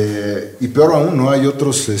peor aún, ¿no? Hay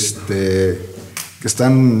otros que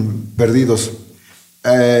están perdidos.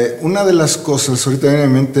 Una de las cosas ahorita viene a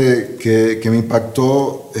mi mente que me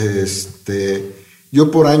impactó,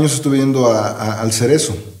 yo por años estuve yendo al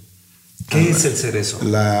Cerezo. ¿Qué es el Cerezo?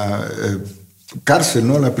 La cárcel,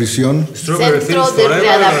 ¿no? La prisión. Centro de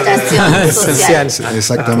readaptación social.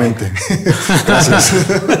 Exactamente. Gracias.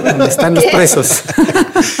 Donde están los presos.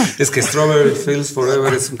 Es que Strawberry Fields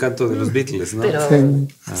Forever es un canto de los Beatles, ¿no? Pero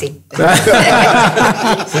sí.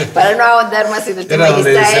 Para no ahondar más en el tema. Era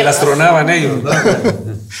donde se las tronaban ellos, ¿no?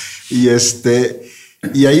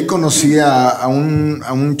 Y ahí conocí a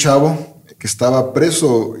un chavo que estaba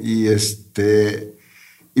preso, y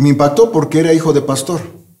me impactó porque era hijo de pastor.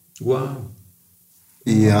 Wow.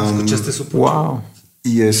 Y escuchaste su punto. Wow.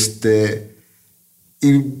 Y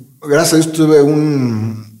gracias a Dios tuve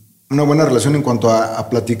una buena relación en cuanto a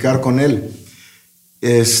platicar con él.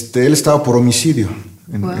 Él estaba por homicidio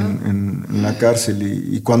en la cárcel,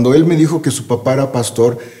 y cuando él me dijo que su papá era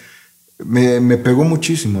pastor, me pegó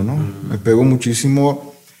muchísimo, ¿no? Me pegó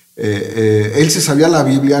muchísimo. Él se sabía la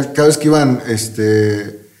Biblia. Cada vez que iban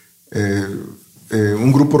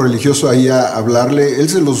un grupo religioso ahí a hablarle, él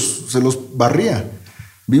se los barría.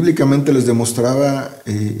 bíblicamente les demostraba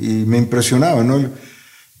y me impresionaba, ¿no?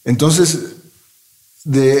 Entonces,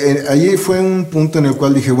 allí fue un punto en el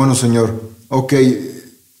cual dije, bueno, Señor, ok,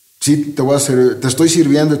 sí, te estoy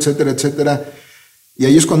sirviendo, etcétera, etcétera. Y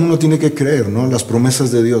ahí es cuando uno tiene que creer, ¿no? Las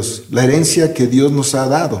promesas de Dios, la herencia que Dios nos ha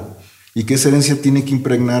dado y que esa herencia tiene que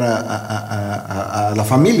impregnar a la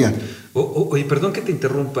familia. Oye, perdón que te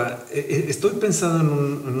interrumpa. Estoy pensando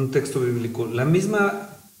en un texto bíblico. La misma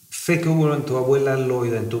fe que hubo en tu abuela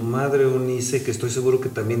Loida, en tu madre Eunice, que estoy seguro que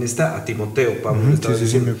también está, a Timoteo, Pablo le estaba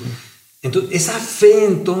diciendo. Entonces, esa fe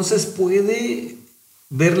entonces puede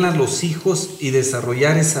verla los hijos y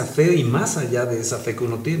desarrollar esa fe y más allá de esa fe que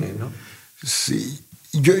uno tiene, ¿no? Sí.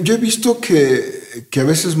 Yo he visto que a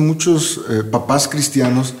veces muchos papás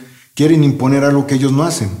cristianos quieren imponer algo que ellos no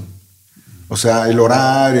hacen. O sea, el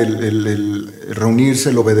orar, el reunirse,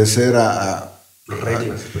 el obedecer a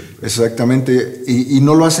reglas. Exactamente. Y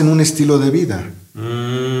no lo hacen un estilo de vida.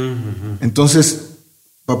 Entonces,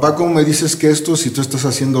 papá, ¿cómo me dices que esto si tú estás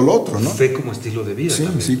haciendo lo otro, no? Fe como estilo de vida. Sí,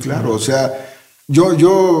 también. sí, claro. O sea,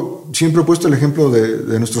 yo siempre he puesto el ejemplo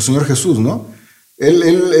de nuestro Señor Jesús, ¿no?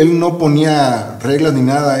 Él no ponía reglas ni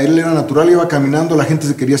nada. Él era natural, iba caminando, la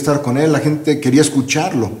gente quería estar con él, la gente quería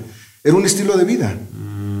escucharlo. Era un estilo de vida.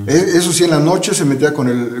 Eso sí, en la noche se metía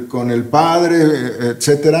con el padre,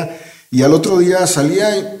 etcétera, y al otro día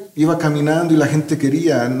salía, iba caminando y la gente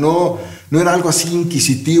quería. No era algo así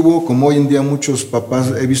inquisitivo como hoy en día muchos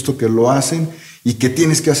papás he visto que lo hacen y que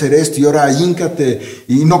tienes que hacer esto y ahora híncate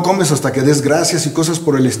y no comes hasta que des gracias y cosas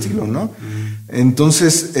por el estilo, ¿no?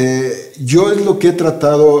 Entonces, yo es lo que he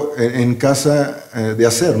tratado en casa de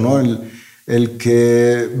hacer, ¿no? El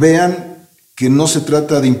que vean que no se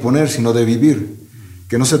trata de imponer, sino de vivir,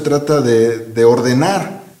 que no se trata de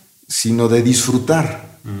ordenar, sino de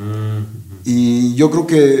disfrutar. Y yo creo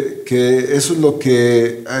que eso es lo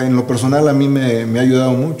que en lo personal a mí me ha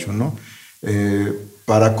ayudado mucho, ¿no?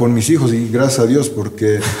 Para con mis hijos, y gracias a Dios,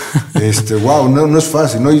 porque wow, no es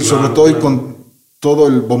fácil, ¿no? Y sobre todo y con todo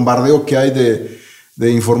el bombardeo que hay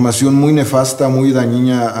de información muy nefasta, muy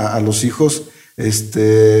dañina a los hijos,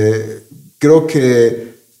 creo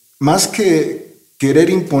que más que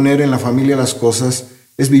querer imponer en la familia las cosas,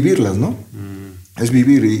 es vivirlas, ¿no? Es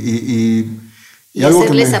vivir y algo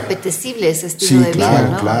hacerles apetecible ese estilo de vida,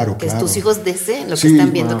 ¿no? Claro, que claro. tus hijos deseen lo que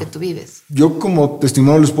están viendo que tú vives. Yo como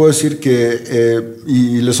testimonio les puedo decir que,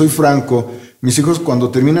 y les soy franco, mis hijos cuando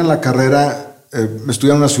terminan la carrera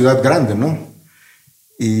estudian en una ciudad grande, ¿no?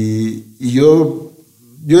 Y yo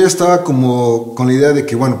ya estaba como con la idea de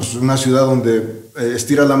que, bueno, pues una ciudad donde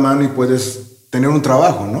estiras la mano y puedes tener un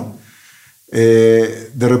trabajo, ¿no?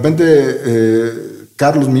 De repente,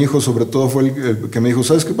 Carlos, mi hijo, sobre todo, fue el que me dijo,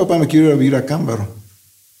 ¿sabes qué, papá? Me quiero ir a vivir a Cámbaro.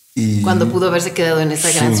 Cuando pudo haberse quedado en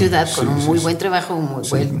esa gran ciudad con un muy buen trabajo, un muy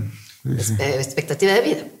buen expectativa de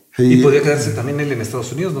vida. Y podía quedarse también él en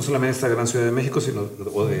Estados Unidos, no solamente esta gran ciudad de México, sino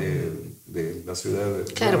de la ciudad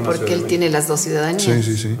de... Claro, porque él tiene las dos ciudadanías.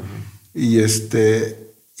 Sí.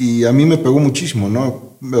 Y a mí me pegó muchísimo,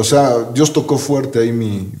 ¿no? O sea, Dios tocó fuerte ahí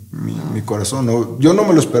mi corazón, ¿no? Yo no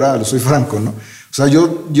me lo esperaba, le soy franco, ¿no? O sea,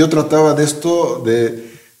 yo trataba de esto,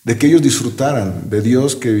 de que ellos disfrutaran de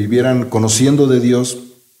Dios, que vivieran conociendo de Dios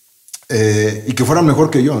y que fueran mejor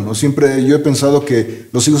que yo, ¿no? Siempre yo he pensado que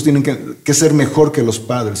los hijos tienen que ser mejor que los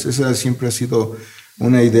padres. Esa siempre ha sido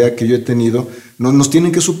una idea que yo he tenido. Nos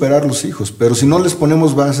tienen que superar los hijos, pero si no les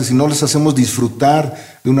ponemos bases, si no les hacemos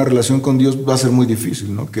disfrutar de una relación con Dios, va a ser muy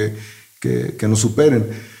difícil, ¿no? Que nos superen.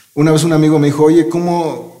 Una vez un amigo me dijo, oye,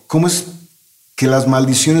 ¿cómo es que las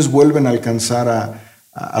maldiciones vuelven a alcanzar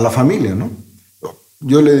a la familia, ¿no?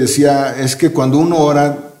 Yo le decía, es que cuando uno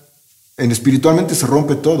ora, espiritualmente se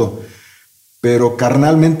rompe todo, pero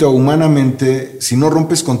carnalmente o humanamente, si no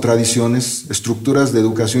rompes con tradiciones, estructuras de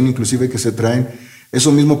educación inclusive que se traen,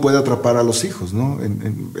 eso mismo puede atrapar a los hijos, ¿no?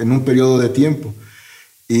 En un periodo de tiempo.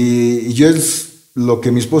 Y yo es lo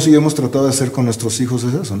que mi esposa y yo hemos tratado de hacer con nuestros hijos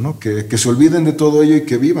es eso, ¿no? Que se olviden de todo ello y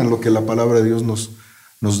que vivan lo que la palabra de Dios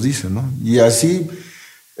nos dice, ¿no? Y así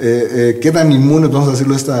quedan inmunes, vamos a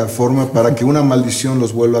decirlo de esta forma, para que una maldición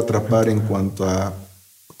los vuelva a atrapar en cuanto a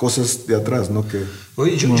cosas de atrás, ¿no?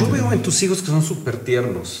 Oye, yo veo en tus hijos que son súper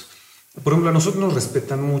tiernos. Por ejemplo, a nosotros nos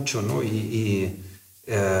respetan mucho, ¿no?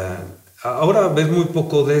 Ahora ves muy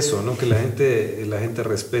poco de eso, ¿no? Que la gente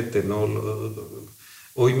respete, ¿no?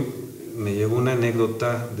 Hoy me llegó una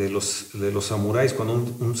anécdota de los samuráis, cuando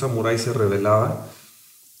un samurái se rebelaba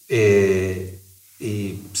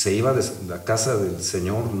y se iba de la casa del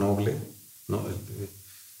señor noble, ¿no?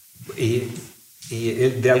 Y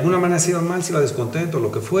él, de alguna manera se iba mal, se iba descontento,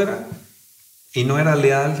 lo que fuera, y no era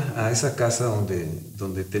leal a esa casa donde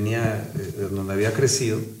había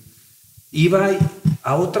crecido. iba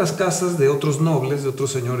a otras casas de otros nobles, de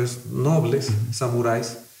otros señores nobles,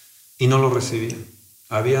 samuráis, y no lo recibían.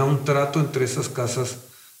 Había un trato entre esas casas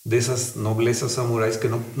de esas noblezas samuráis que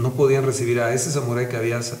no podían recibir a ese samurái que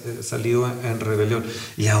había salido en rebelión.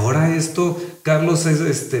 Y ahora esto, Carlos,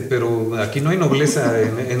 es pero aquí no hay nobleza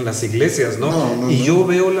en las iglesias, ¿no? Y yo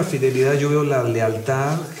veo la fidelidad, yo veo la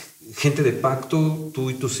lealtad, gente de pacto, tú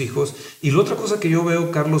y tus hijos. Y la otra cosa que yo veo,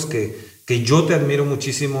 Carlos, que yo te admiro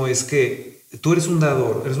muchísimo es que tú eres un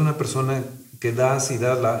dador, eres una persona que das y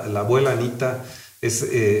das. La abuela Anita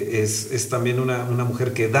es también una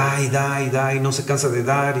mujer que da y da y da y no se cansa de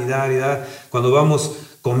dar y dar y dar. Cuando vamos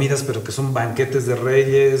comidas, pero que son banquetes de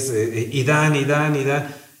reyes, y dan y dan y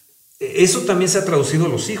dan. Eso también se ha traducido a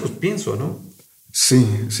los hijos, pienso, ¿no? Sí,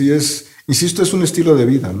 insisto, es un estilo de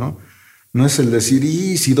vida, ¿no? No es el decir,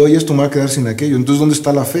 y si doy esto me va a quedar sin aquello. Entonces, ¿dónde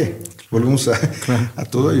está la fe? Volvemos a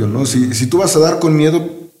todo ello, ¿no? Si tú vas a dar con miedo,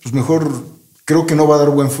 pues mejor creo que no va a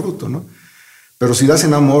dar buen fruto, ¿no? Pero si das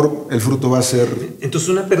en amor, el fruto va a ser... Entonces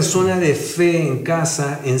una persona de fe en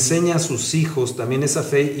casa enseña a sus hijos también esa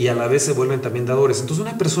fe y a la vez se vuelven también dadores. Entonces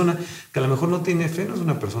una persona que a lo mejor no tiene fe no es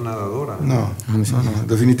una persona dadora. No.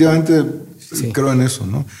 Definitivamente creo en eso,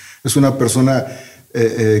 ¿no? Es una persona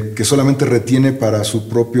que solamente retiene para su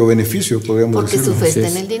propio beneficio, podríamos decirlo. Porque su fe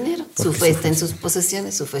está en el dinero, su fe está en sus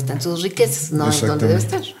posesiones, su fe está en sus riquezas, no en dónde debe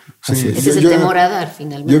estar. Sí. Ese es el temor a dar,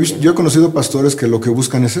 finalmente. Yo he conocido pastores que lo que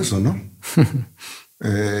buscan es eso, ¿no?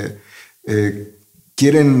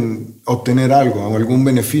 Quieren obtener algo o algún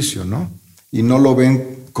beneficio, ¿no? Y no lo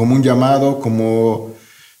ven como un llamado, como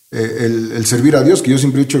el servir a Dios, que yo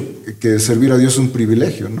siempre he dicho que servir a Dios es un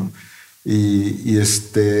privilegio, ¿no? Y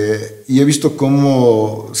he visto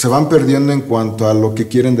cómo se van perdiendo en cuanto a lo que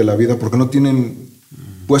quieren de la vida, porque no tienen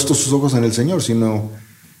puestos sus ojos en el Señor, sino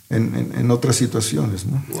en otras situaciones,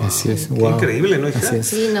 ¿no? Wow. Así es. Qué increíble, ¿no, hija?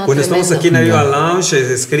 Sí, no, bueno, tremendo. estamos aquí en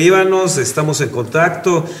AvivaLounge, escríbanos, estamos en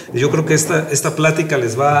contacto. Yo creo que esta plática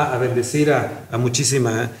les va a bendecir a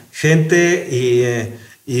muchísima gente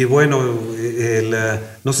y bueno,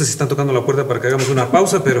 no sé si están tocando la puerta para que hagamos una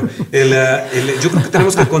pausa, pero yo creo que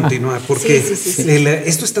tenemos que continuar porque sí.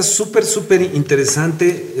 Esto está súper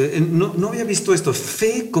interesante. No había visto esto.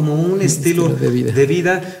 Fe como un estilo de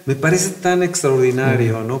vida me parece tan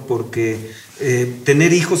extraordinario, ¿no? Porque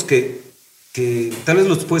tener hijos que tal vez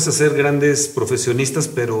los puedes hacer grandes profesionistas,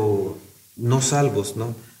 pero no salvos,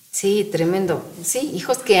 ¿no? Sí, tremendo. Sí,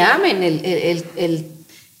 hijos que amen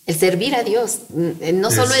el servir a Dios,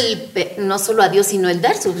 no solo a Dios, sino el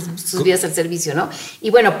dar sus vidas al servicio, ¿no? Y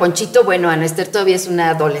bueno, Ponchito, Ana Esther todavía es una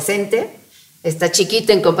adolescente, está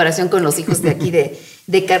chiquita en comparación con los hijos de aquí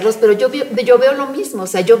de Carlos, pero yo veo lo mismo, o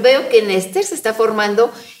sea, yo veo que en Esther se está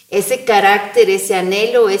formando ese carácter, ese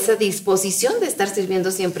anhelo, esa disposición de estar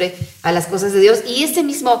sirviendo siempre a las cosas de Dios. Y ese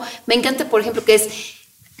mismo, me encanta, por ejemplo, que es,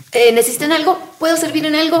 necesitan algo, puedo servir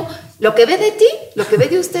en algo, lo que ve de ti, lo que ve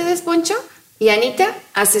de ustedes, Poncho, y Anita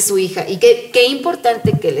hace su hija. Y qué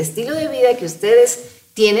importante que el estilo de vida que ustedes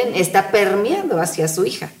tienen está permeando hacia su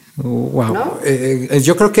hija. Wow. ¿No?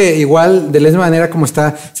 Yo creo que igual, de la misma manera como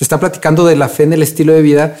se está platicando de la fe en el estilo de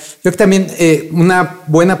vida, creo que también una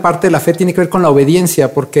buena parte de la fe tiene que ver con la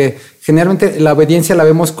obediencia, porque generalmente la obediencia la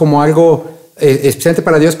vemos como algo, especialmente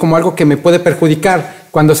para Dios, como algo que me puede perjudicar.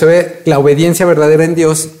 Cuando se ve la obediencia verdadera en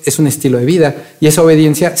Dios, es un estilo de vida y esa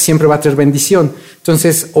obediencia siempre va a traer bendición.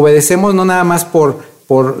 Entonces, obedecemos no nada más por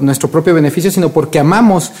nuestro propio beneficio, sino porque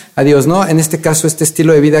amamos a Dios, ¿no? En este caso, este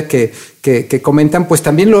estilo de vida que comentan, pues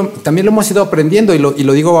también lo hemos ido aprendiendo y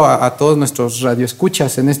lo digo a todos nuestros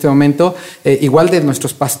radioescuchas en este momento, igual de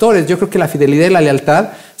nuestros pastores. Yo creo que la fidelidad y la lealtad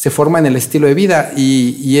se forma en el estilo de vida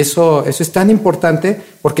y eso es tan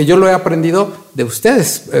importante porque yo lo he aprendido de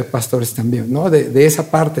ustedes, pastores, también, ¿no? De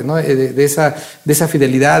esa parte, ¿no? De esa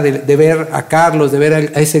fidelidad, de ver a Carlos, de ver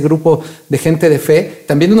a ese grupo de gente de fe,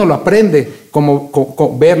 también uno lo aprende como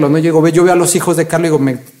verlo, ¿no? Yo veo a los hijos de Carlos y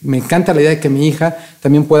digo, me encanta la idea de que mi hija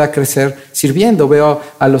también pueda crecer sirviendo. Veo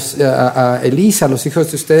a Elisa, a los hijos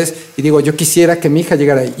de ustedes, y digo, yo quisiera que mi hija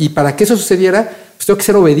llegara ahí. Y para que eso sucediera, pues tengo que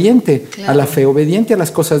ser obediente a la fe, obediente a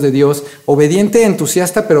las cosas de Dios, obediente,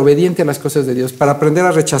 entusiasta, pero obediente a las cosas de Dios, para aprender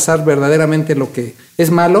a rechazar verdaderamente lo que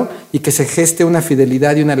es malo y que se geste una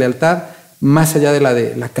fidelidad y una lealtad más allá de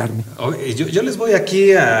la carne. Yo les voy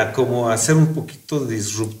aquí a como a ser un poquito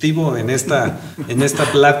disruptivo en esta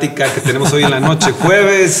plática que tenemos hoy en la noche,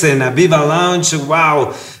 jueves en AvivaLounge. Wow.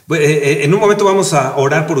 En un momento vamos a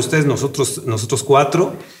orar por ustedes, nosotros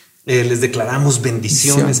cuatro. Les declaramos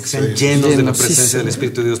bendiciones, que sean llenos de la presencia del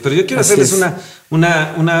Espíritu de Dios. Pero yo quiero hacerles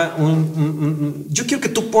yo quiero que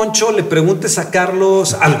tú, Poncho, le preguntes a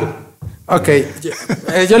Carlos algo. Ok,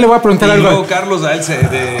 yo le voy a preguntar algo. Luego Carlos a él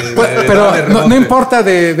pero no importa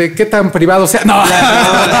de qué tan privado sea. No,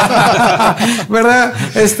 ¿verdad?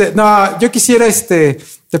 No, yo quisiera, te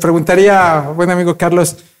preguntaría, buen amigo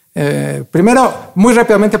Carlos, primero, muy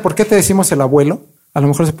rápidamente, ¿por qué te decimos el abuelo? A lo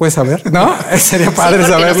mejor se puede saber, ¿no? Sería padre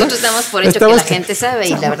saberlo. Nosotros damos por hecho que la gente sabe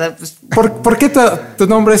y la verdad, pues. ¿Por qué tu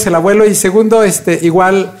nombre es el abuelo? Y segundo,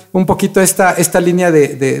 igual un poquito esta línea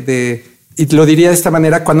y lo diría de esta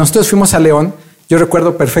manera, cuando nosotros fuimos a León, yo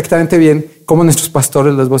recuerdo perfectamente bien cómo nuestros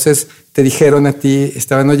pastores, las voces, te dijeron a ti,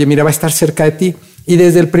 estaban, oye, mira, va a estar cerca de ti. Y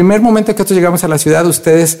desde el primer momento que nosotros llegamos a la ciudad,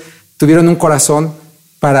 ustedes tuvieron un corazón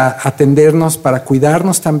para atendernos, para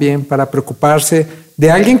cuidarnos también, para preocuparse de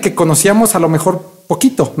alguien que conocíamos a lo mejor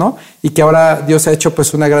poquito, ¿no? Y que ahora Dios ha hecho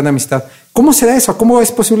pues una gran amistad. ¿Cómo será eso? ¿Cómo es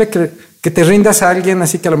posible que te rindas a alguien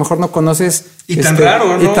así que a lo mejor no conoces? Y tan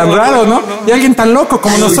raro, ¿no? Y tan raro, ¿no? Y alguien tan loco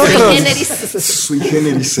como nosotros. Sui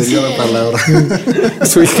generis sería la palabra.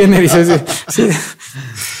 Sui generis, sí.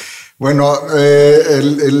 Bueno,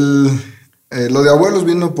 lo de abuelos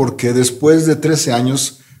vino porque después de 13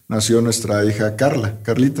 años nació nuestra hija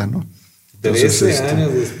Carlita, ¿no? Entonces, 13 años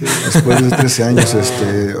después de 13 años, es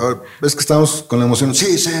que estamos con la emoción,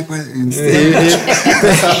 sí se puede.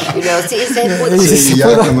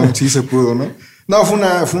 Sí se pudo, ¿no? No,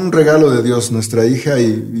 fue un regalo de Dios, nuestra hija,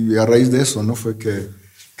 y a raíz de eso, ¿no? Fue que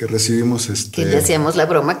recibimos Que le hacíamos la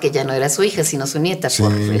broma que ya no era su hija, sino su nieta,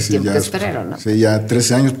 por el tiempo que esperaron, ¿no? Sí, ya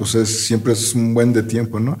 13 años, pues siempre es un buen de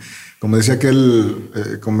tiempo, ¿no? Como decía aquel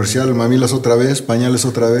comercial, mamilas otra vez, pañales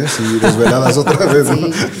otra vez y desveladas otra vez, ¿no?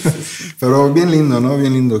 Sí. Pero bien lindo, ¿no?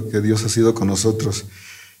 Bien lindo que Dios ha sido con nosotros.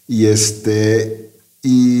 Y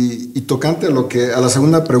tocante a la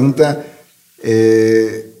segunda pregunta, yo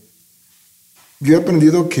he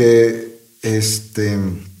aprendido que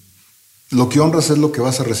lo que honras es lo que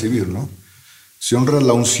vas a recibir, ¿no? Si honras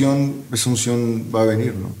la unción, esa unción va a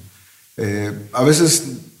venir, ¿no? A veces,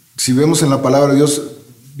 si vemos en la palabra de Dios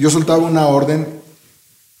soltaba una orden,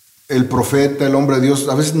 el profeta, el hombre de Dios,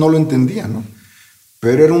 a veces no lo entendía, ¿no?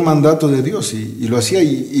 Pero era un mandato de Dios y lo hacía.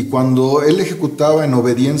 Y cuando él ejecutaba en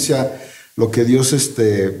obediencia lo que Dios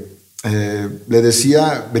le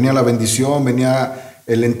decía, venía la bendición, venía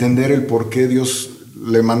el entender el por qué Dios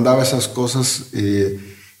le mandaba esas cosas.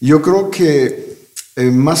 Yo creo que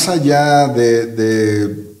más allá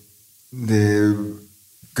de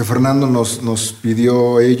que Fernando nos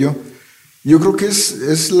pidió ello, yo creo que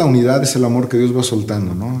es la unidad, es el amor que Dios va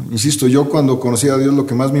soltando, ¿no? Insisto, yo cuando conocí a Dios lo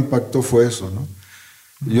que más me impactó fue eso, ¿no?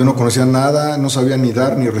 Yo no conocía nada, no sabía ni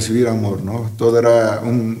dar ni recibir amor, ¿no? Todo era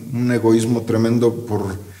un egoísmo tremendo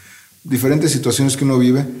por diferentes situaciones que uno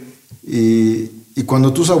vive. Y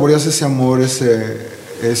cuando tú saboreas ese amor,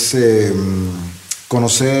 ese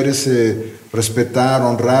conocer, ese respetar,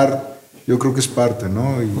 honrar, yo creo que es parte,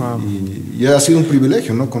 ¿no? Y ha sido un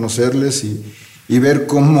privilegio, ¿no? Conocerles y ver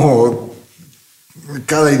cómo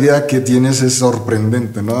cada idea que tienes es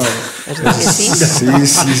sorprendente, ¿no? Sí.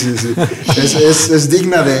 Es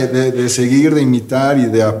digna de seguir, de imitar y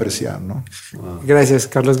de apreciar, ¿no? Wow. Gracias,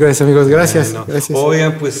 Carlos. Gracias, amigos. Gracias. Gracias.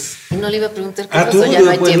 Oigan, pues. No le iba a preguntar, Carlos, tú, ya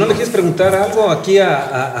no hay tiempo. ¿No le quieres preguntar algo aquí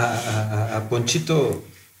a Ponchito?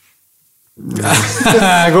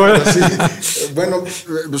 Bueno,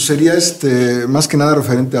 sería más que nada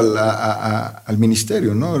referente al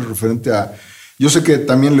ministerio, ¿no? Referente a. Yo sé que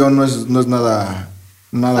también León no es nada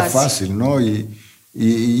fácil, ¿no?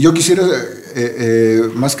 Y yo quisiera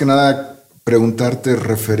más que nada preguntarte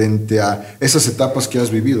referente a esas etapas que has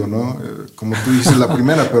vivido, ¿no? Como tú dices, la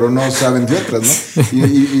primera, pero no saben de otras, ¿no?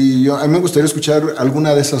 Y a mí me gustaría escuchar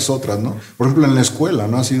alguna de esas otras, ¿no? Por ejemplo, en la escuela,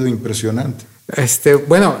 ¿no? Ha sido impresionante.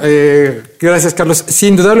 Bueno, gracias, Carlos. Sí,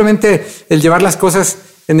 indudablemente el llevar las cosas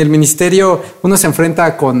en el ministerio, uno se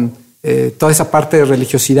enfrenta con toda esa parte de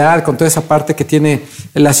religiosidad, con toda esa parte que tiene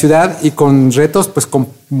la ciudad y con retos pues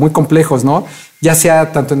muy complejos, ¿no? Ya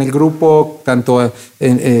sea tanto en el grupo, tanto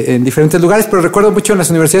en diferentes lugares, pero recuerdo mucho en las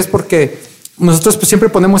universidades porque nosotros pues siempre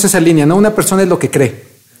ponemos esa línea, ¿no? Una persona es lo que cree.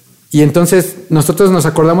 Y entonces nosotros nos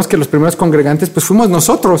acordamos que los primeros congregantes pues fuimos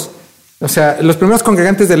nosotros. O sea, los primeros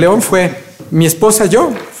congregantes de León fue mi esposa y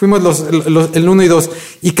yo, fuimos el 1 y 2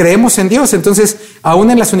 y creemos en Dios. Entonces, aún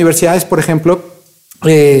en las universidades, por ejemplo,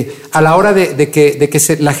 a la hora de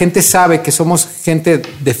que la gente sabe que somos gente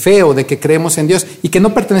de fe o de que creemos en Dios y que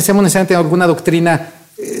no pertenecemos necesariamente a alguna doctrina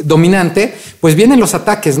dominante, pues vienen los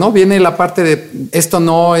ataques, ¿no? Viene la parte de esto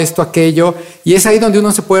no, esto, aquello, y es ahí donde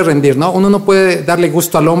uno se puede rendir, ¿no? Uno no puede darle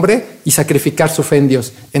gusto al hombre y sacrificar su fe en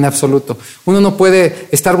Dios, en absoluto. Uno no puede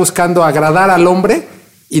estar buscando agradar al hombre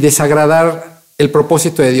y desagradar el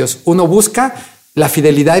propósito de Dios. Uno busca la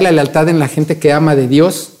fidelidad y la lealtad en la gente que ama de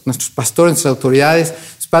Dios, nuestros pastores, nuestras autoridades,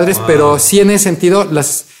 los padres, pero sí en ese sentido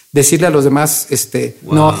decirle a los demás,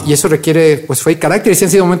 no, y eso requiere pues fe y carácter, y sí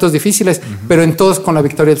han sido momentos difíciles, pero en todos con la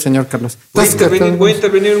victoria del Señor, Carlos. Entonces, voy a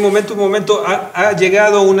intervenir un momento. Ha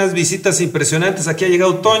llegado unas visitas impresionantes. Aquí ha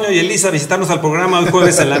llegado Toño y Elisa a visitarnos al programa hoy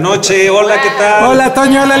jueves en la noche. Hola, ¿qué tal? Hola,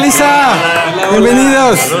 Toño, hola, Elisa. Hola.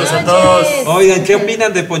 Bienvenidos. Saludos a todos. Oigan, ¿qué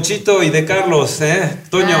opinan de Ponchito y de Carlos?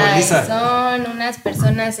 Toño, Elisa. Son unas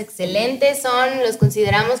personas excelentes, los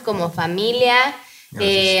consideramos como familia.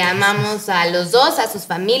 Amamos a los dos, a sus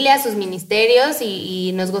familias, sus ministerios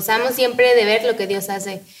y nos gozamos siempre de ver lo que Dios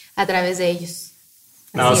hace a través de ellos.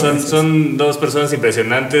 No, son dos personas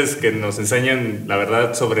impresionantes que nos enseñan la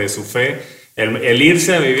verdad sobre su fe. El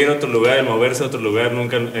irse a vivir a otro lugar, el moverse a otro lugar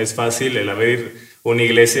nunca es fácil. El abrir una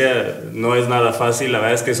iglesia no es nada fácil. La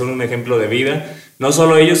verdad es que son un ejemplo de vida. No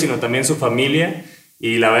solo ellos, sino también su familia.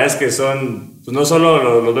 Y la verdad es que pues no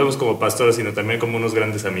solo los vemos como pastores, sino también como unos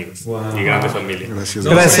grandes amigos y grande familia.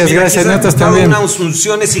 Gracias, nosotros también. Unas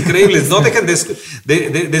unciones increíbles. No dejen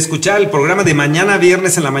de escuchar el programa de mañana,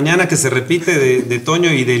 viernes en la mañana, que se repite de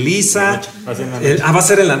Toño y de Elisa. Va a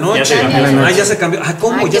ser en la noche. Ya se cambió.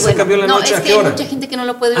 ¿Cómo? Ya se cambió la noche. ¿A qué hora? Hay mucha gente que no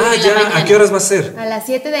lo puede ver en la mañana. ¿A qué horas va a ser? A las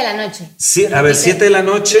 7 de la noche. Sí, a ver, 7 de la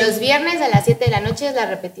noche. Los viernes a las 7 de la noche es la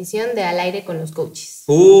repetición de Al Aire con los Coaches.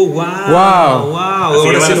 Wow. Así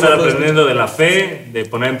que van a estar aprendiendo de la fe, de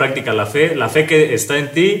poner en práctica la fe que está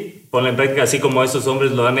en ti, ponla en práctica así como estos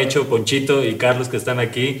hombres lo han hecho, Ponchito y Carlos que están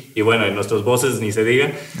aquí, y bueno, en nuestras voces ni se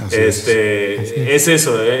diga. Es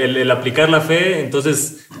eso, el aplicar la fe,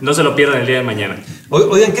 entonces no se lo pierdan el día de mañana.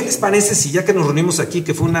 Oigan, ¿qué les parece si ya que nos reunimos aquí,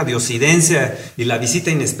 que fue una diosidencia y la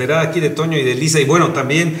visita inesperada aquí de Toño y de Elisa, y bueno,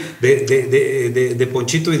 también de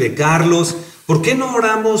Ponchito y de Carlos, ¿por qué no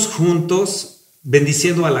oramos juntos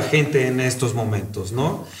bendiciendo a la gente en estos momentos,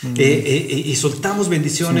 ¿no? Y soltamos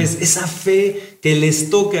bendiciones, esa fe que les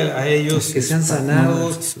toque a ellos, que sean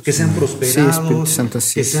sanados, que sean prosperados,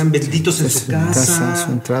 que sean benditos en su casa,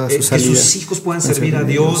 que sus hijos puedan servir a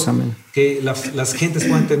Dios, que las gentes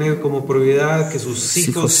puedan tener como prioridad que sus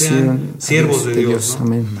hijos sean siervos de Dios,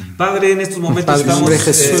 ¿no? Padre, en estos momentos estamos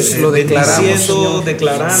bendiciendo,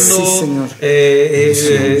 declarando,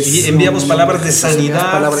 y enviamos palabras de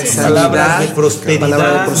sanidad, palabras de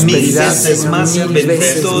prosperidad, 1000 veces más sean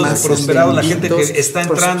benditos, prosperados la gente que está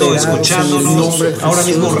entrando, escuchándonos. Ahora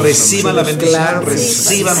mismo reciban la bendición,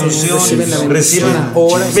 reciban unción, reciban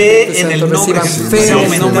fe en el nombre de Jesús. Sea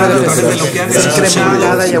aumentada a través de lo que han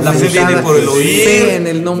escuchado. La fe viene por el oír. Fe en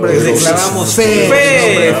el nombre de Jesús. Declaramos fe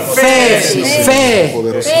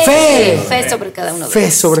sobre cada uno.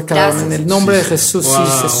 Fe sobre cada uno. En el nombre de Jesús sí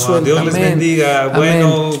se suelta. Dios les bendiga.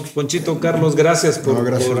 Bueno, Ponchito, Carlos, gracias por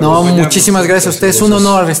muchísimas gracias a ustedes. Un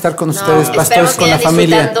honor estar con ustedes, pastores, con la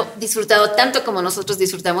familia. Disfrutado tanto como nosotros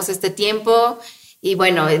disfrutamos este tiempo. Y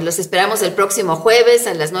bueno, los esperamos el próximo jueves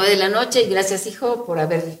a las 9 de la noche. Y gracias, hijo, por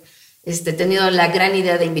haber tenido la gran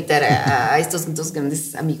idea de invitar a estos dos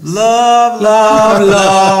grandes amigos. Yo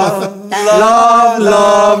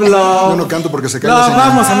no canto porque se cae la señal.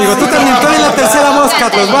 Vamos, amigo, tú también, tú eres la tercera voz,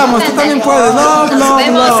 Carlos. Vamos, tú también puedes. Nos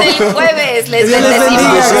vemos el jueves. Les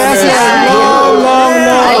bendecimos. Gracias.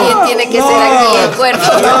 Alguien tiene que ser aquí el cuerpo.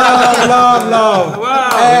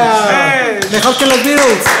 Mejor que los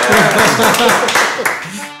Beatles.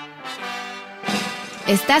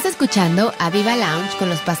 Estás escuchando AvivaLounge con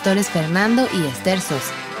los pastores Fernando y Esther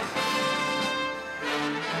Sosa.